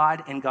on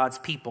God and God's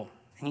people.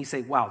 And you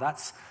say, wow,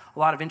 that's a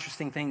lot of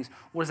interesting things.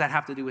 What does that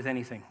have to do with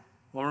anything?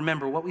 Well,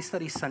 remember, what we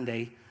study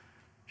Sunday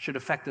should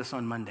affect us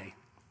on Monday.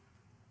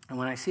 And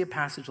when I see a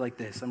passage like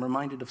this, I'm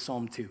reminded of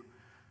Psalm 2.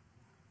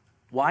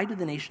 Why do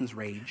the nations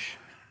rage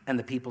and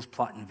the peoples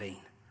plot in vain?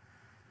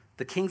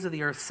 The kings of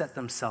the earth set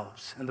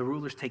themselves, and the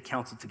rulers take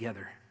counsel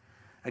together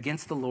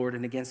against the Lord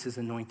and against his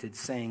anointed,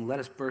 saying, let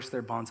us burst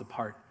their bonds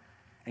apart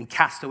and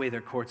cast away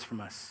their cords from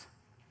us.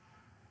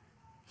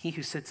 He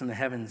who sits in the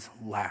heavens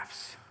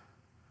laughs.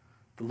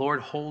 The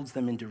Lord holds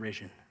them in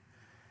derision.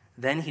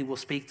 Then he will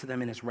speak to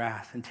them in his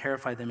wrath and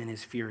terrify them in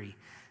his fury,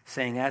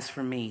 saying, as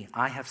for me,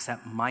 I have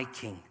set my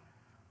king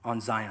on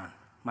Zion,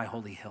 my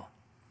holy hill.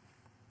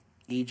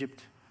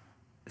 Egypt,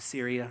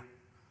 Assyria,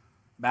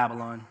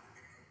 Babylon,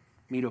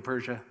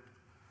 Medo-Persia,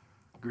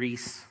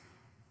 Greece,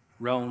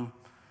 Rome,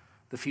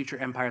 the future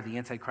empire of the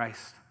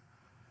Antichrist,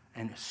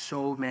 and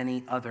so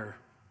many other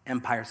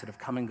empires that have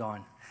come and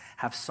gone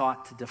have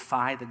sought to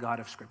defy the God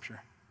of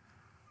Scripture.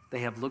 They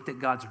have looked at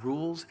God's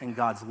rules and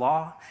God's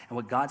law, and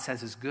what God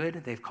says is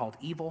good, they've called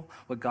evil.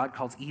 What God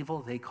calls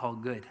evil, they call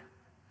good.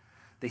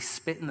 They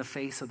spit in the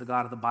face of the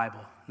God of the Bible,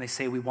 and they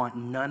say, we want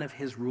none of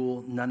his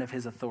rule, none of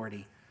his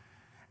authority.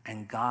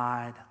 And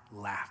God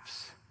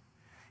laughs.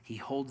 He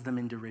holds them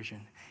in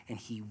derision, and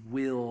he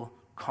will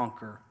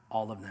conquer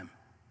all of them.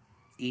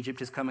 Egypt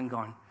has come and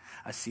gone.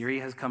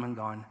 Assyria has come and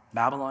gone.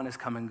 Babylon has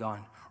come and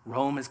gone.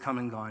 Rome has come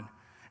and gone.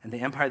 And the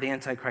empire of the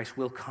Antichrist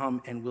will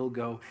come and will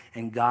go,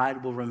 and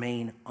God will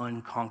remain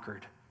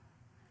unconquered.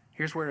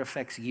 Here's where it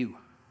affects you.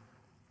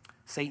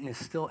 Satan is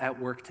still at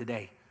work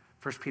today.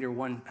 1 Peter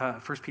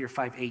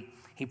 5:8,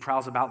 he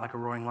prowls about like a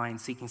roaring lion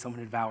seeking someone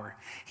to devour.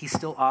 He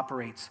still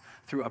operates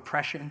through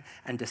oppression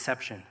and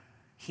deception.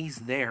 He's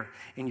there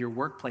in your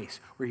workplace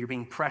where you're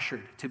being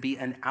pressured to be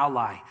an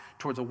ally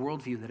towards a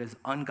worldview that is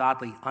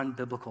ungodly,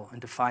 unbiblical,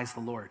 and defies the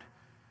Lord.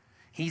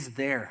 He's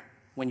there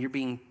when you're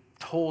being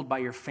told by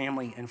your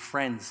family and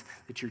friends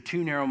that you're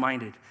too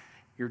narrow-minded,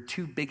 you're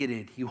too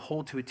bigoted, you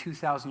hold to a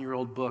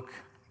 2,000-year-old book.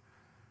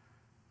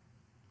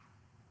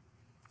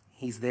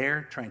 He's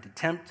there trying to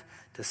tempt,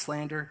 to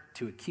slander,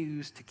 to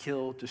accuse, to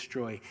kill,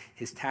 destroy.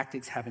 His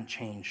tactics haven't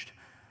changed,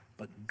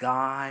 but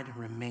God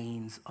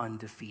remains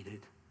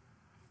undefeated.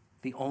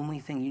 The only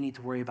thing you need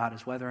to worry about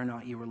is whether or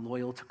not you are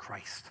loyal to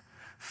Christ,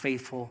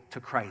 faithful to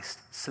Christ,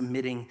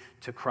 submitting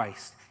to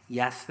Christ.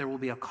 Yes, there will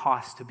be a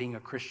cost to being a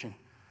Christian.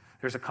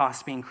 There's a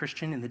cost being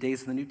Christian in the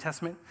days of the New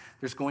Testament.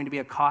 There's going to be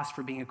a cost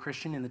for being a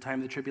Christian in the time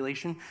of the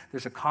tribulation.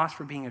 There's a cost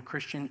for being a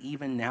Christian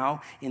even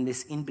now in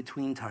this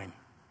in-between time.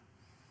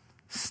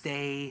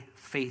 Stay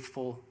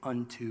faithful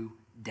unto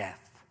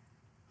death.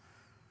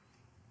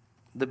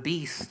 The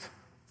beast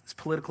is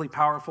politically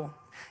powerful.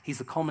 He's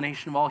the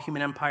culmination of all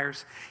human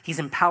empires. He's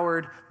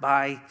empowered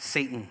by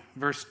Satan.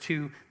 Verse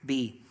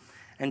 2b.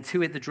 And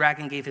to it the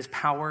dragon gave his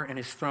power and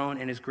his throne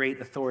and his great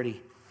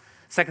authority.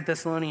 2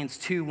 Thessalonians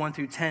 2, 1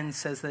 through 10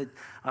 says that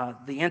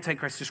the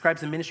Antichrist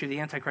describes the ministry of the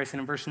Antichrist. And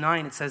in verse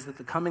 9, it says that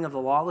the coming of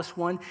the lawless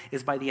one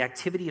is by the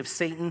activity of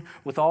Satan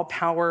with all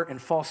power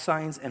and false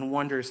signs and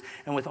wonders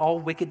and with all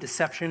wicked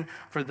deception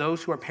for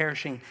those who are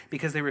perishing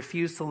because they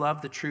refuse to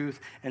love the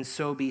truth and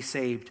so be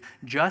saved.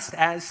 Just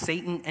as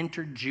Satan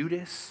entered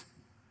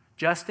Judas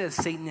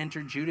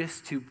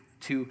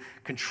to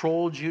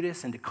control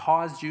Judas and to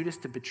cause Judas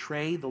to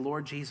betray the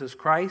Lord Jesus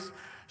Christ,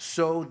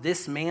 so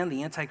this man,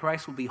 the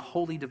Antichrist, will be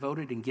wholly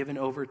devoted and given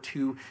over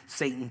to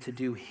Satan to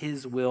do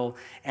his will.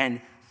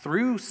 And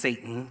through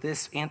Satan,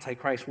 this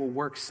Antichrist will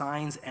work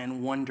signs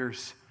and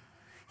wonders.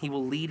 He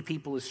will lead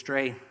people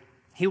astray.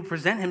 He will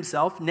present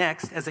himself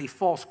next as a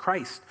false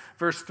Christ.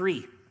 Verse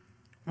 3,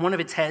 one of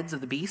its heads of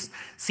the beast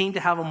seemed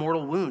to have a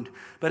mortal wound,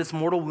 but its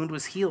mortal wound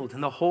was healed,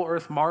 and the whole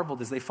earth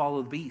marveled as they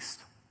followed the beast.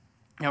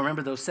 Now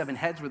remember, those 7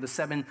 heads were the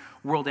 7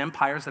 world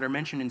empires that are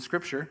mentioned in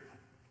Scripture.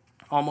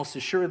 Almost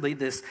assuredly,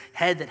 this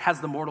head that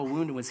has the mortal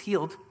wound and was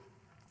healed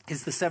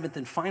is the 7th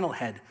and final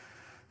head,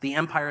 the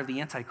empire of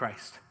the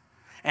Antichrist.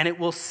 And it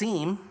will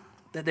seem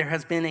that there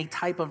has been a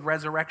type of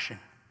resurrection.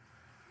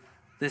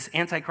 This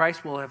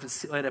Antichrist will have,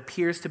 it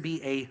appears to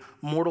be a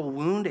mortal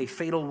wound, a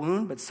fatal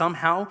wound, but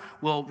somehow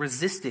will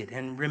resist it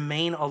and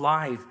remain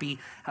alive, be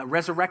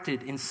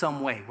resurrected in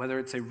some way, whether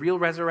it's a real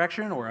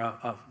resurrection or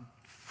a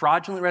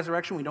fraudulent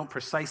resurrection. We don't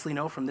precisely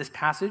know from this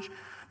passage,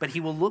 but he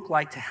will look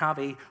like to have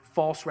a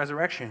false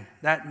resurrection.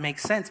 That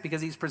makes sense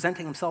because he's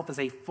presenting himself as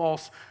a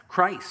false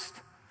Christ.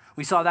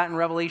 We saw that in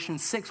Revelation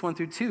 6, 1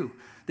 through 2.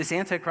 This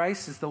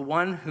Antichrist is the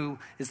one who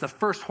is the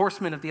first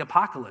horseman of the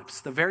apocalypse,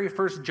 the very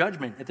first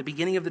judgment at the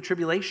beginning of the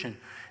tribulation.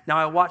 Now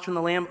I watched when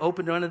the Lamb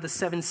opened one of the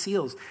seven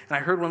seals, and I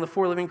heard one of the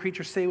four living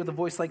creatures say with a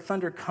voice like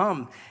thunder,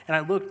 "Come." And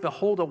I looked,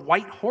 behold, a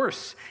white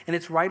horse, and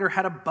its rider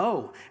had a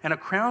bow, and a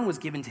crown was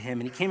given to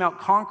him, and he came out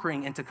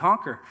conquering and to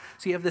conquer.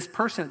 So you have this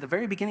person at the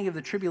very beginning of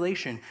the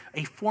tribulation,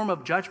 a form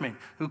of judgment,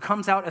 who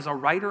comes out as a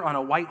rider on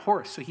a white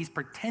horse. So he's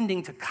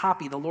pretending to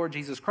copy the Lord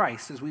Jesus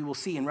Christ, as we will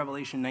see in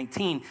Revelation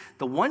 19,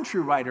 the one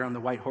true rider on the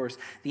white horse.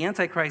 The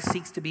Antichrist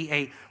seeks to be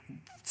a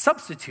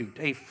substitute,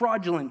 a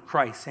fraudulent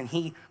Christ, and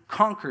he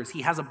conquers.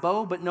 He has a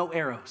bow but no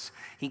arrows.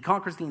 He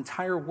conquers the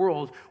entire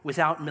world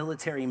without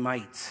military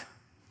might.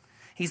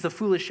 He's the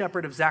foolish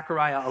shepherd of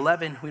Zechariah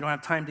 11. We don't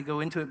have time to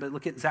go into it, but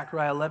look at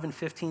Zechariah 11,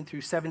 15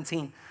 through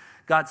 17.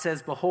 God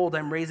says, "Behold,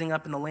 I'm raising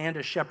up in the land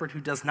a shepherd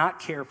who does not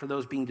care for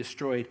those being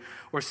destroyed,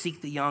 or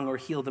seek the young, or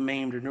heal the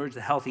maimed, or nourish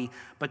the healthy,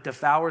 but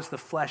devours the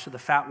flesh of the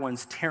fat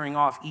ones, tearing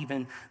off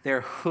even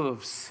their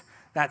hooves."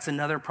 That's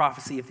another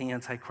prophecy of the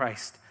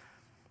Antichrist.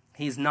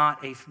 He's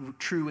not a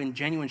true and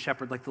genuine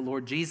shepherd like the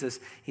Lord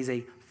Jesus. He's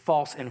a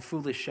false and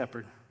foolish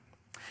shepherd.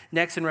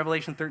 Next, in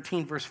Revelation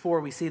 13, verse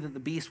 4, we see that the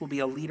beast will be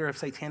a leader of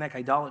satanic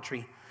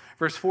idolatry.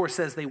 Verse 4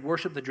 says, "They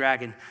worship the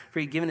dragon, for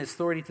he had given his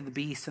authority to the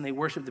beast, and they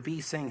worship the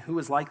beast, saying, 'Who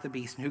is like the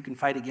beast, and who can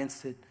fight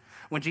against it?'"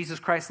 When Jesus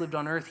Christ lived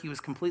on earth, he was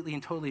completely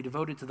and totally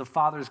devoted to the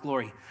Father's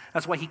glory.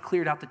 That's why he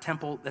cleared out the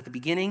temple at the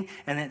beginning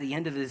and at the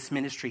end of his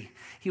ministry.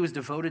 He was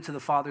devoted to the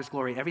Father's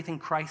glory. Everything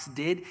Christ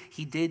did,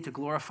 he did to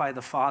glorify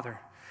the Father.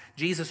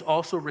 Jesus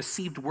also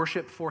received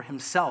worship for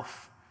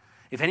himself.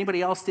 If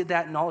anybody else did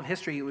that in all of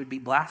history, it would be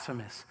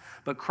blasphemous.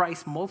 But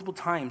Christ, multiple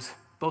times,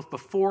 both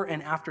before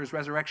and after his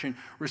resurrection,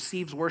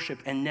 receives worship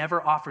and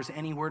never offers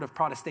any word of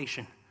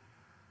protestation.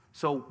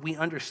 So we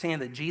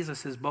understand that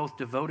Jesus is both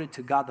devoted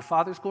to God the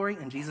Father's glory,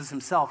 and Jesus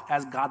himself,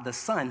 as God the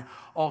Son,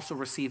 also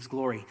receives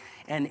glory.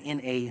 And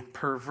in a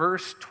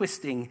perverse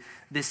twisting,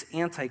 this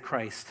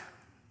Antichrist,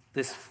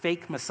 this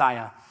fake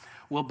Messiah,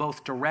 will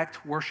both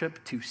direct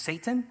worship to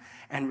Satan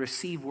and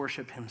receive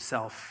worship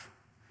himself.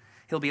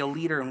 He'll be a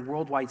leader in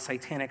worldwide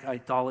satanic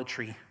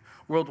idolatry.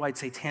 Worldwide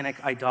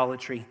satanic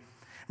idolatry.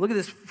 Look at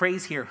this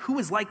phrase here. "Who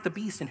is like the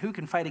beast and who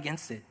can fight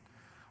against it?"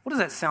 What does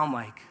that sound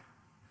like?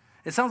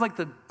 It sounds like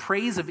the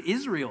praise of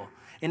Israel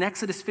in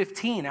Exodus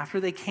 15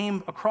 after they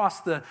came across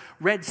the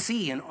Red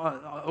Sea and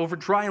over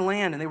dry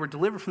land and they were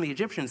delivered from the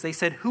Egyptians. They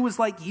said, "Who is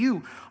like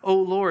you, O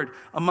Lord,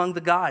 among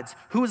the gods?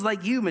 Who is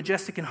like you,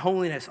 majestic in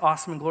holiness,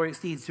 awesome and glorious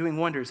deeds, doing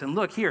wonders?" And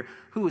look here,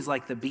 "Who is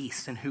like the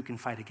beast and who can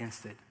fight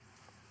against it?"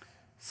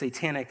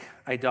 Satanic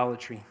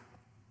idolatry.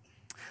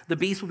 The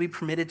beast will be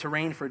permitted to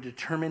reign for a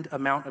determined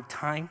amount of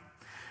time.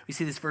 We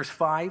see this verse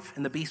 5,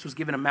 "And the beast was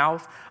given a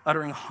mouth,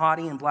 uttering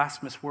haughty and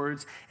blasphemous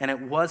words, and it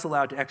was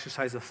allowed to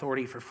exercise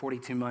authority for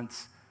 42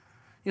 months.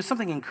 You know,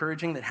 something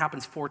encouraging that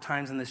happens 4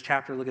 times in this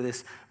chapter. Look at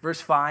this.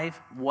 Verse 5,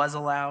 "was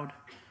allowed."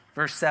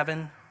 Verse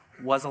 7,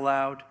 "was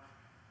allowed."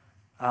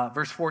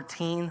 Verse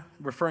 14,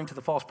 referring to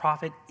the false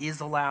prophet,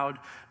 "is allowed."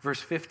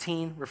 Verse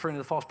 15, referring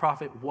to the false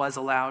prophet, "was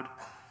allowed."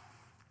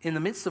 In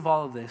the midst of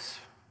all of this,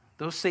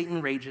 though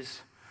Satan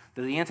rages,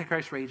 though the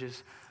Antichrist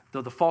rages,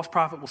 though the false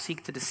prophet will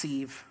seek to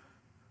deceive,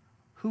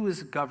 who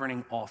is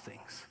governing all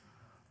things?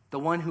 The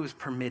one who is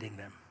permitting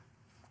them.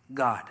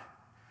 God.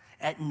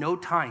 At no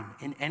time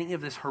in any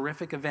of this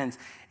horrific events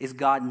is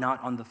God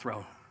not on the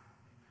throne.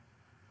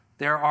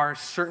 There are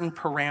certain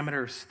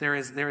parameters. There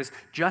is,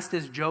 just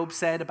as Job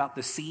said about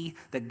the sea,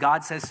 that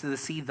God says to the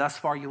sea, "Thus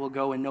far you will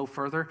go and no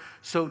further,"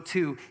 so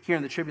too, here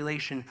in the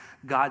tribulation,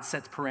 God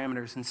sets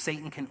parameters, and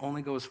Satan can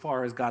only go as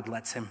far as God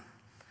lets him.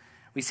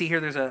 We see here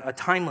there's a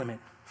time limit,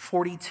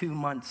 42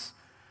 months.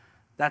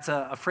 That's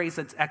a phrase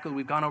that's echoed.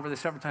 We've gone over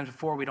this several times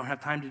before. We don't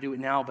have time to do it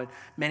now, but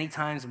many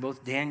times in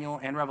both Daniel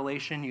and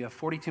Revelation, you have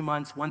 42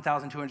 months,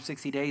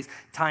 1,260 days,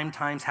 time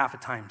times half a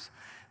times.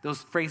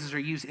 Those phrases are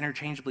used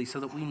interchangeably so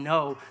that we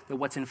know that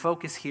what's in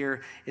focus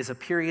here is a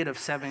period of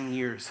 7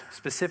 years,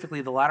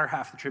 specifically the latter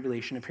half of the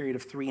tribulation, a period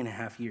of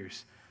 3.5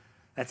 years.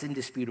 That's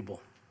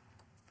indisputable.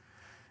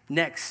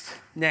 Next,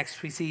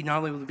 we see not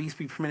only will the beast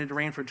be permitted to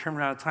reign for a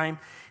determined amount of time,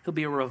 he'll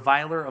be a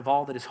reviler of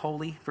all that is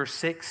holy. Verse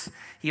 6,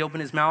 "He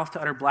opened his mouth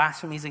to utter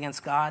blasphemies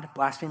against God,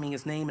 blaspheming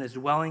his name and his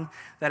dwelling,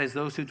 that is,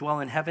 those who dwell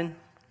in heaven."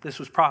 This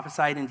was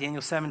prophesied in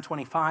Daniel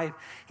 7:25.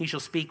 "He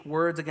shall speak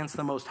words against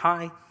the Most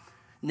High."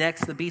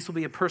 Next, the beast will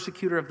be a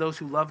persecutor of those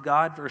who love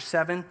God. Verse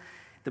 7,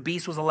 "The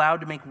beast was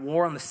allowed to make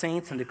war on the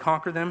saints and to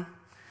conquer them."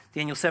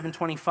 Daniel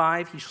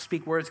 7:25, "He shall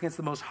speak words against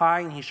the Most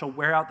High, and he shall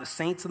wear out the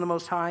saints of the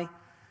Most High."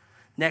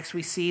 Next,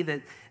 we see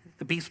that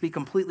the beast will be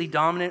completely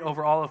dominant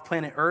over all of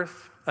planet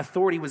Earth.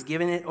 Authority was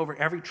given it over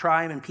every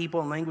tribe and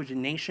people and language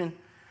and nation.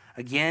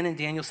 Again, in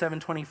Daniel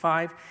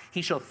 7:25,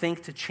 "He shall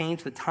think to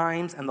change the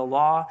times and the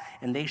law,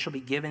 and they shall be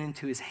given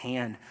into his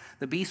hand."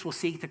 The beast will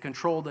seek to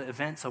control the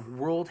events of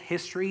world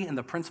history and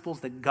the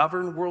principles that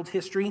govern world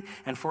history,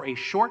 and for a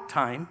short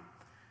time,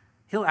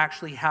 he'll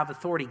actually have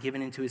authority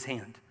given into his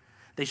hand.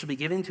 They shall be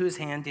given into his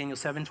hand, Daniel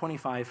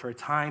 7:25, for a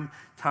time,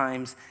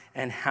 times,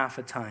 and half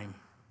a time.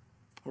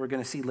 What we're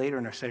going to see later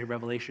in our study of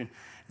Revelation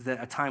is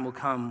that a time will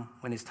come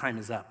when his time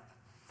is up,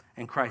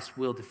 and Christ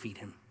will defeat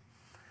him.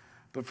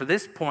 But for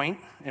this point,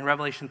 in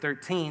Revelation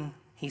 13,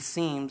 he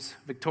seems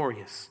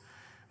victorious.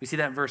 We see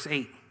that in verse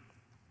 8.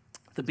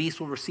 The beast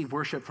will receive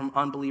worship from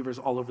unbelievers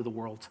all over the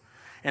world,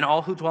 and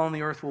all who dwell on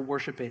the earth will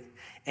worship it.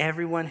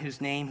 Everyone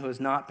whose name who has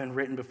not been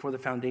written before the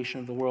foundation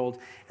of the world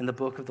in the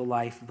book of the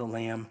life of the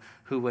Lamb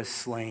who was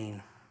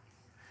slain.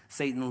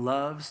 Satan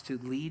loves to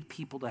lead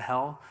people to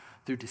hell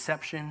through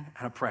deception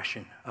and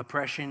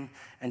oppression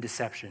and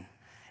deception.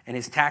 And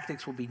his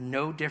tactics will be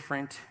no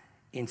different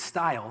in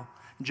style,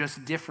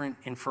 just different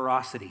in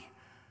ferocity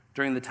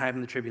during the time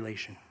of the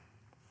tribulation.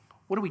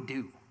 What do we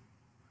do?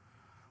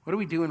 What do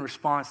we do in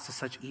response to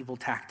such evil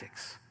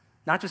tactics?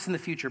 Not just in the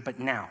future, but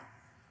now.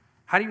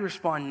 How do you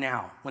respond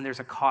now when there's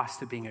a cost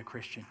to being a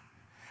Christian?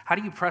 How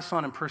do you press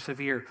on and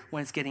persevere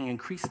when it's getting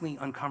increasingly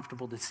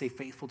uncomfortable to stay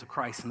faithful to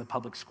Christ in the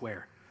public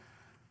square?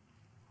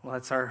 Well,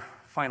 that's our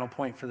final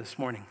point for this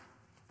morning,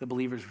 the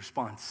believer's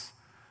response.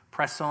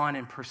 Press on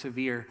and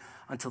persevere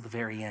until the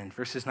very end.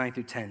 Verses 9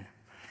 through 10.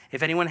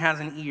 If anyone has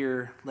an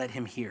ear, let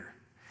him hear.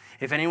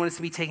 If anyone is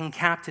to be taken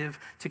captive,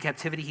 to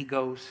captivity he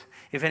goes.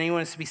 If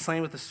anyone is to be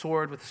slain with the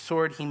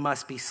sword he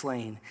must be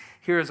slain.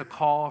 Here is a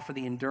call for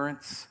the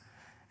endurance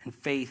and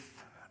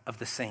faith of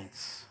the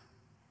saints.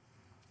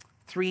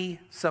 3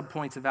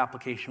 subpoints of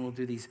application. We'll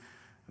do these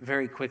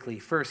very quickly.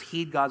 First,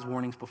 heed God's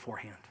warnings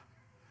beforehand.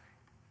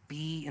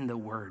 Be in the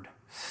Word.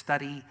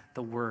 Study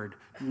the Word.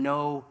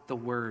 Know the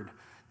Word.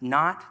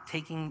 Not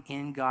taking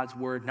in God's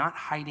Word, not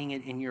hiding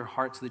it in your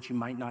heart so that you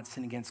might not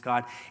sin against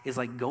God, is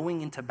like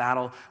going into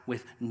battle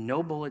with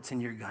no bullets in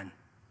your gun,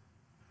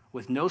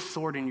 with no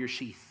sword in your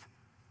sheath,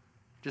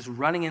 just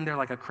running in there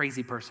like a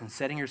crazy person,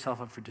 setting yourself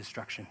up for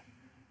destruction.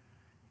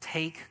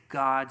 Take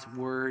God's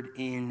Word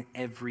in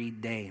every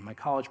day. My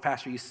college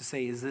pastor used to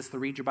say, is this the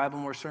Read Your Bible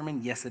More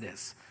sermon? Yes, it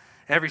is.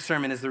 Every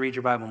sermon is the Read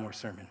Your Bible More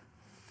sermon.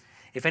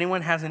 If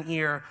anyone has an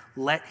ear,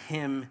 let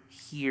him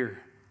hear.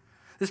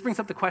 This brings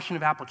up the question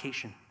of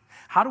application.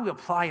 How do we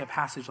apply a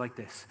passage like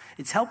this?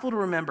 It's helpful to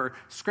remember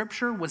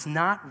Scripture was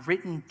not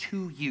written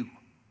to you,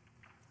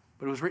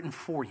 but it was written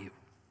for you.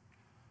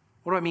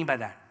 What do I mean by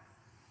that?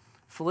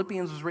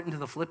 Philippians was written to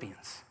the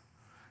Philippians.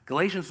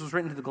 Galatians was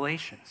written to the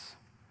Galatians.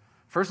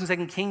 1st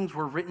and 2nd Kings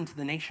were written to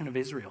the nation of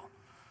Israel.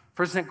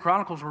 1st and 2nd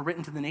Chronicles were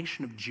written to the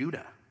nation of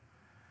Judah.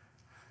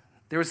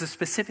 There was a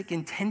specific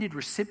intended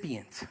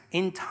recipient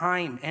in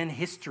time and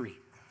history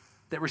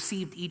that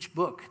received each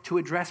book to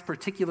address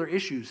particular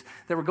issues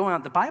that were going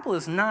on. The Bible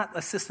is not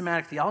a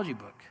systematic theology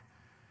book.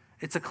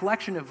 It's a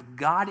collection of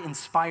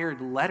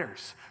God-inspired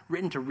letters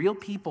written to real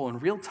people in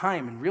real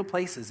time and real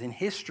places in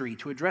history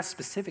to address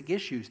specific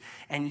issues.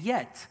 And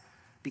yet,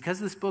 because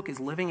this book is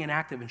living and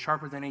active and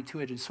sharper than any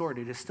two-edged sword,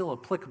 it is still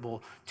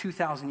applicable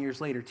 2,000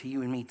 years later to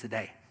you and me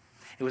today.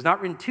 It was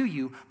not written to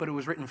you, but it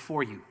was written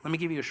for you. Let me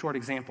give you a short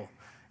example.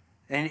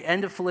 At the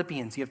end of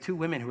Philippians, you have 2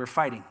 women who are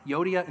fighting,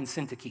 Euodia and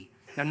Syntyche.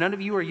 Now, none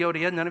of you are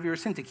Euodia, none of you are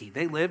Syntyche.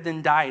 They lived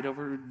and died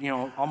over,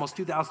 almost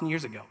 2,000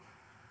 years ago.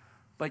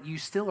 But you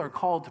still are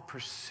called to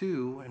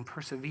pursue and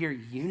persevere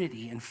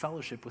unity and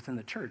fellowship within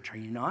the church, are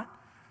you not?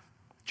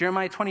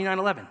 Jeremiah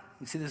 29:11.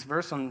 You see this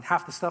verse on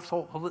half the stuff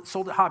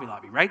sold at Hobby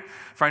Lobby, right?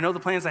 For I know the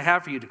plans I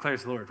have for you,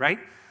 declares the Lord, right?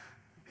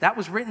 That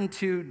was written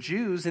to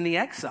Jews in the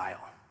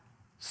exile,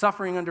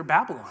 suffering under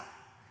Babylon.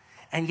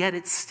 And yet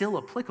it's still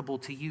applicable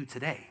to you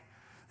today.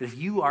 That if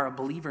you are a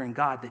believer in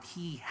God, that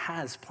he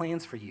has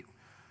plans for you.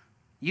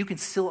 You can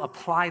still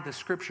apply the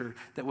Scripture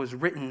that was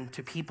written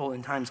to people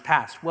in times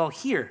past. Well,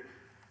 here,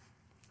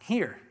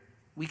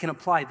 we can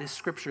apply this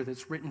Scripture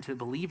that's written to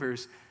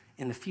believers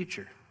in the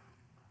future.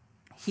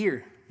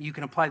 Here, you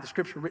can apply the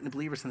Scripture written to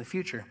believers in the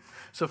future.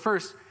 So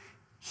first,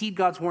 heed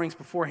God's warnings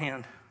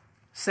beforehand.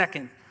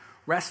 Second,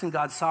 rest in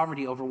God's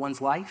sovereignty over one's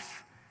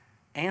life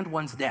and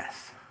one's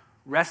death.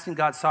 Rest in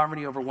God's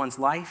sovereignty over one's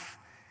life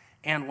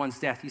and one's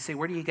death. You say,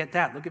 where do you get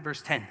that? Look at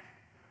verse 10.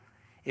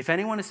 If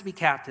anyone is to be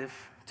captive,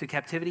 to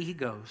captivity he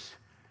goes.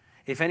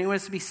 If anyone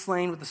is to be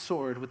slain with the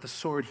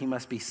sword he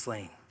must be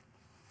slain.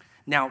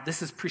 Now,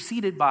 this is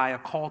preceded by a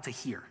call to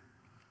hear.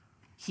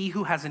 He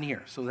who has an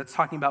ear. So that's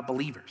talking about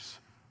believers.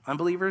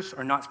 Unbelievers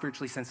are not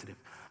spiritually sensitive.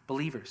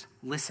 Believers,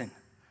 listen.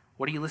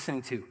 What are you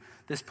listening to?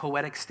 This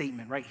poetic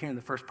statement right here in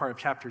the first part of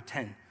chapter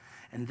 10.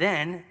 And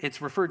then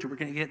it's referred to, we're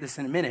going to get this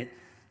in a minute,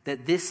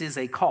 that this is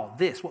a call.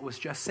 This, what was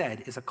just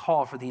said, is a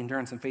call for the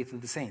endurance and faith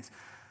of the saints.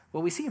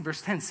 What we see in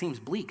verse 10 seems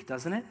bleak,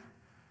 doesn't it?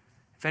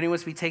 If anyone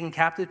is to be taken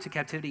captive, to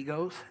captivity he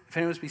goes. If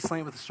anyone is to be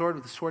slain with the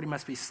sword he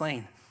must be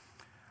slain.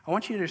 I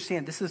want you to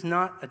understand, this is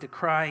not a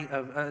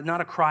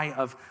cry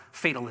of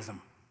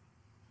fatalism.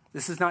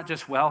 This is not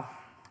just, well,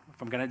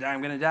 if I'm going to die,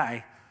 I'm going to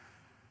die.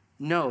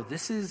 No,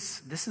 this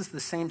is the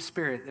same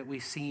spirit that we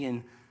see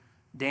in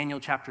Daniel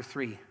chapter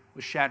 3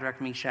 with Shadrach,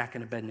 Meshach,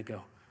 and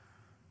Abednego.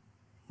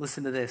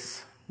 Listen to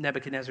this.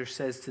 Nebuchadnezzar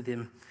says to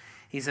them,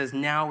 He says,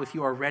 now if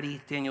you are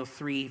ready, Daniel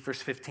 3,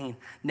 verse 15.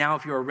 Now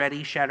if you are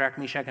ready, Shadrach,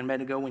 Meshach, and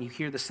Abednego, when you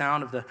hear the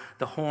sound of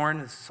the horn,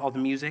 this is all the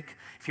music,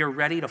 if you're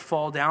ready to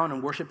fall down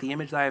and worship the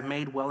image that I have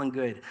made, well and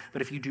good.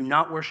 But if you do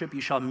not worship,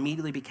 you shall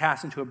immediately be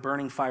cast into a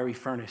burning fiery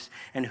furnace.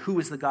 And who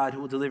is the God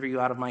who will deliver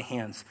you out of my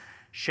hands?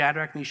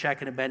 Shadrach, Meshach,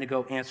 and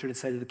Abednego answered and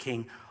said to the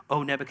king,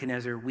 O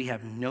Nebuchadnezzar, we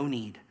have no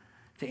need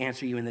to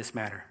answer you in this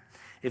matter.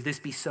 If this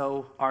be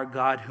so, our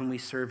God whom we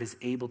serve is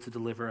able to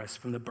deliver us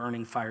from the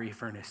burning fiery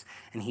furnace,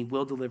 and he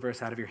will deliver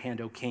us out of your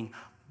hand, O king.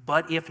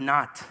 But if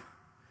not,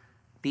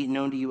 be it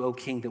known to you, O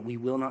king, that we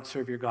will not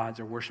serve your gods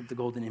or worship the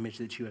golden image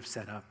that you have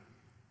set up.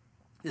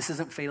 This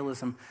isn't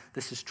fatalism,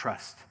 this is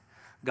trust.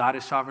 God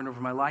is sovereign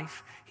over my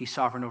life. He's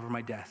sovereign over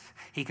my death.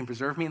 He can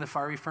preserve me in the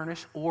fiery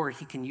furnace, or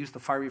he can use the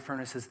fiery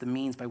furnace as the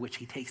means by which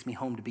he takes me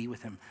home to be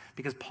with him.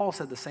 Because Paul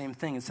said the same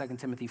thing in 2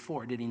 Timothy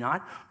 4, did he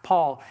not?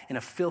 Paul, in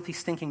a filthy,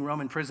 stinking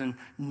Roman prison,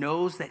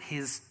 knows that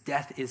his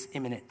death is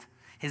imminent.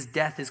 His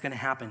death is going to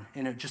happen.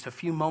 In just a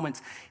few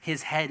moments,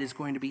 his head is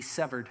going to be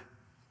severed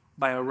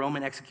by a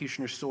Roman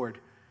executioner's sword.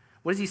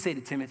 What does he say to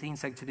Timothy in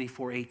 2 Timothy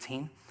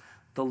 4:18?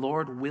 The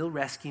Lord will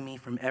rescue me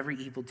from every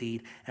evil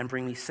deed and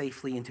bring me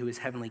safely into his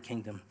heavenly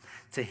kingdom.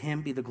 To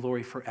him be the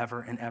glory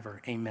forever and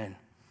ever. Amen.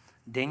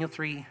 Daniel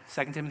 3,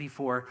 2 Timothy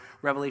 4,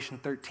 Revelation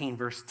 13,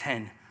 verse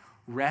 10.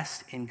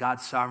 Rest in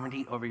God's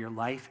sovereignty over your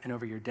life and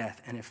over your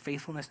death. And if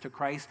faithfulness to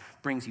Christ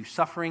brings you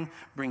suffering,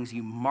 brings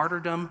you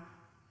martyrdom,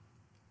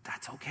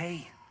 that's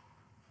okay.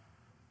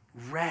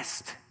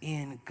 Rest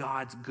in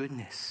God's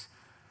goodness.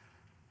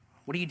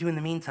 What do you do in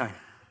the meantime?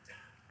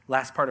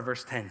 Last part of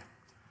verse 10.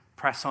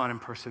 Press on and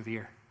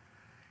persevere.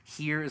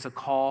 Here is a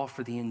call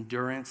for the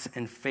endurance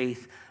and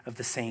faith of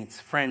the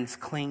saints. Friends,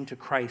 cling to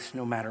Christ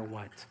no matter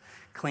what.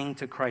 Cling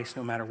to Christ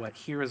no matter what.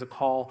 Here is a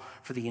call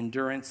for the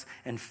endurance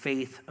and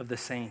faith of the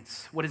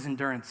saints. What is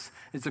endurance?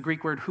 It's the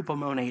Greek word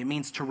hupomone. It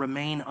means to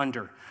remain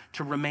under.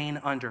 To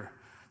remain under.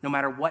 No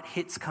matter what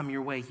hits come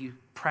your way, you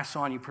press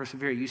on, you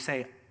persevere. You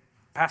say,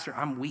 Pastor,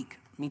 I'm weak.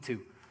 Me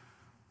too.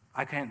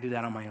 I can't do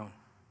that on my own.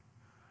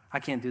 I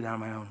can't do that on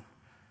my own.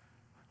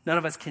 None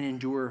of us can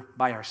endure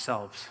by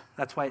ourselves.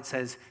 That's why it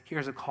says,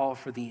 here's a call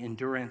for the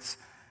endurance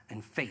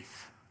and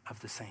faith of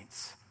the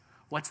saints.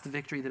 What's the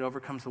victory that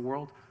overcomes the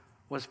world?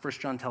 What does 1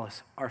 John tell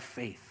us? Our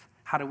faith.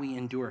 How do we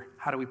endure?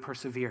 How do we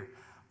persevere?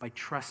 By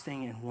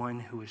trusting in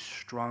one who is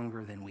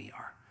stronger than we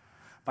are.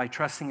 By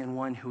trusting in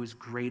one who is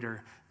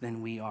greater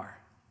than we are.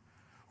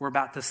 We're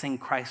about to sing,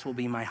 Christ will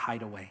be my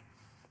hideaway.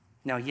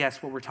 Now,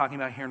 yes, what we're talking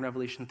about here in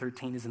Revelation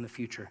 13 is in the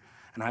future.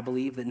 And I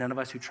believe that none of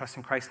us who trust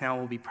in Christ now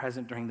will be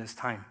present during this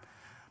time.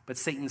 But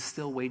Satan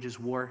still wages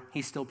war.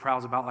 He still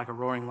prowls about like a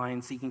roaring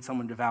lion seeking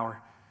someone to devour.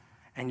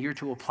 And you're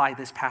to apply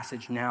this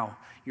passage now.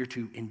 You're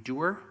to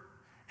endure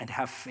and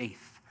have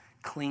faith.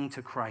 Cling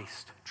to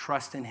Christ.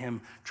 Trust in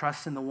him.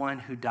 Trust in the one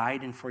who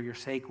died and for your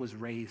sake was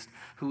raised,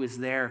 who is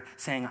there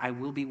saying, I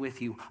will be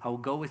with you. I will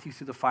go with you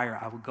through the fire.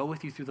 I will go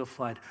with you through the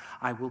flood.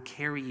 I will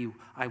carry you.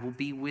 I will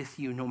be with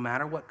you no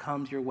matter what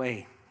comes your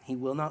way. He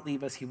will not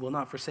leave us. He will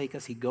not forsake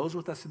us. He goes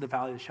with us through the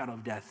valley of the shadow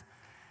of death,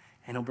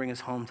 and he'll bring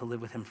us home to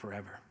live with him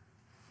forever.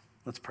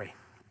 Let's pray.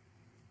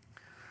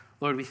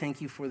 Lord, we thank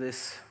you for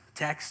this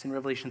text in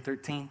Revelation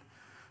 13.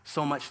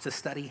 So much to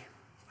study.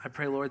 I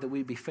pray, Lord, that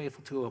we'd be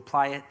faithful to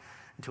apply it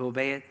and to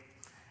obey it,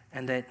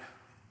 and that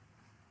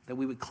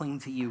we would cling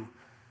to you,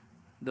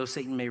 though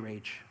Satan may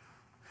rage.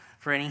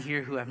 For any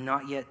here who have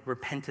not yet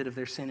repented of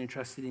their sin and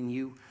trusted in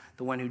you,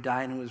 the one who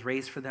died and was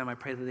raised for them, I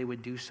pray that they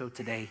would do so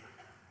today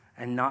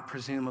and not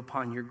presume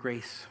upon your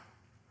grace,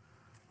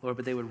 Lord,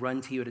 but they would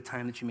run to you at a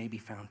time that you may be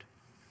found.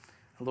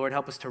 Lord,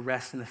 help us to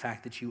rest in the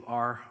fact that you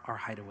are our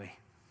hideaway.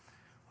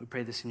 We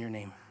pray this in your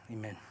name.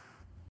 Amen.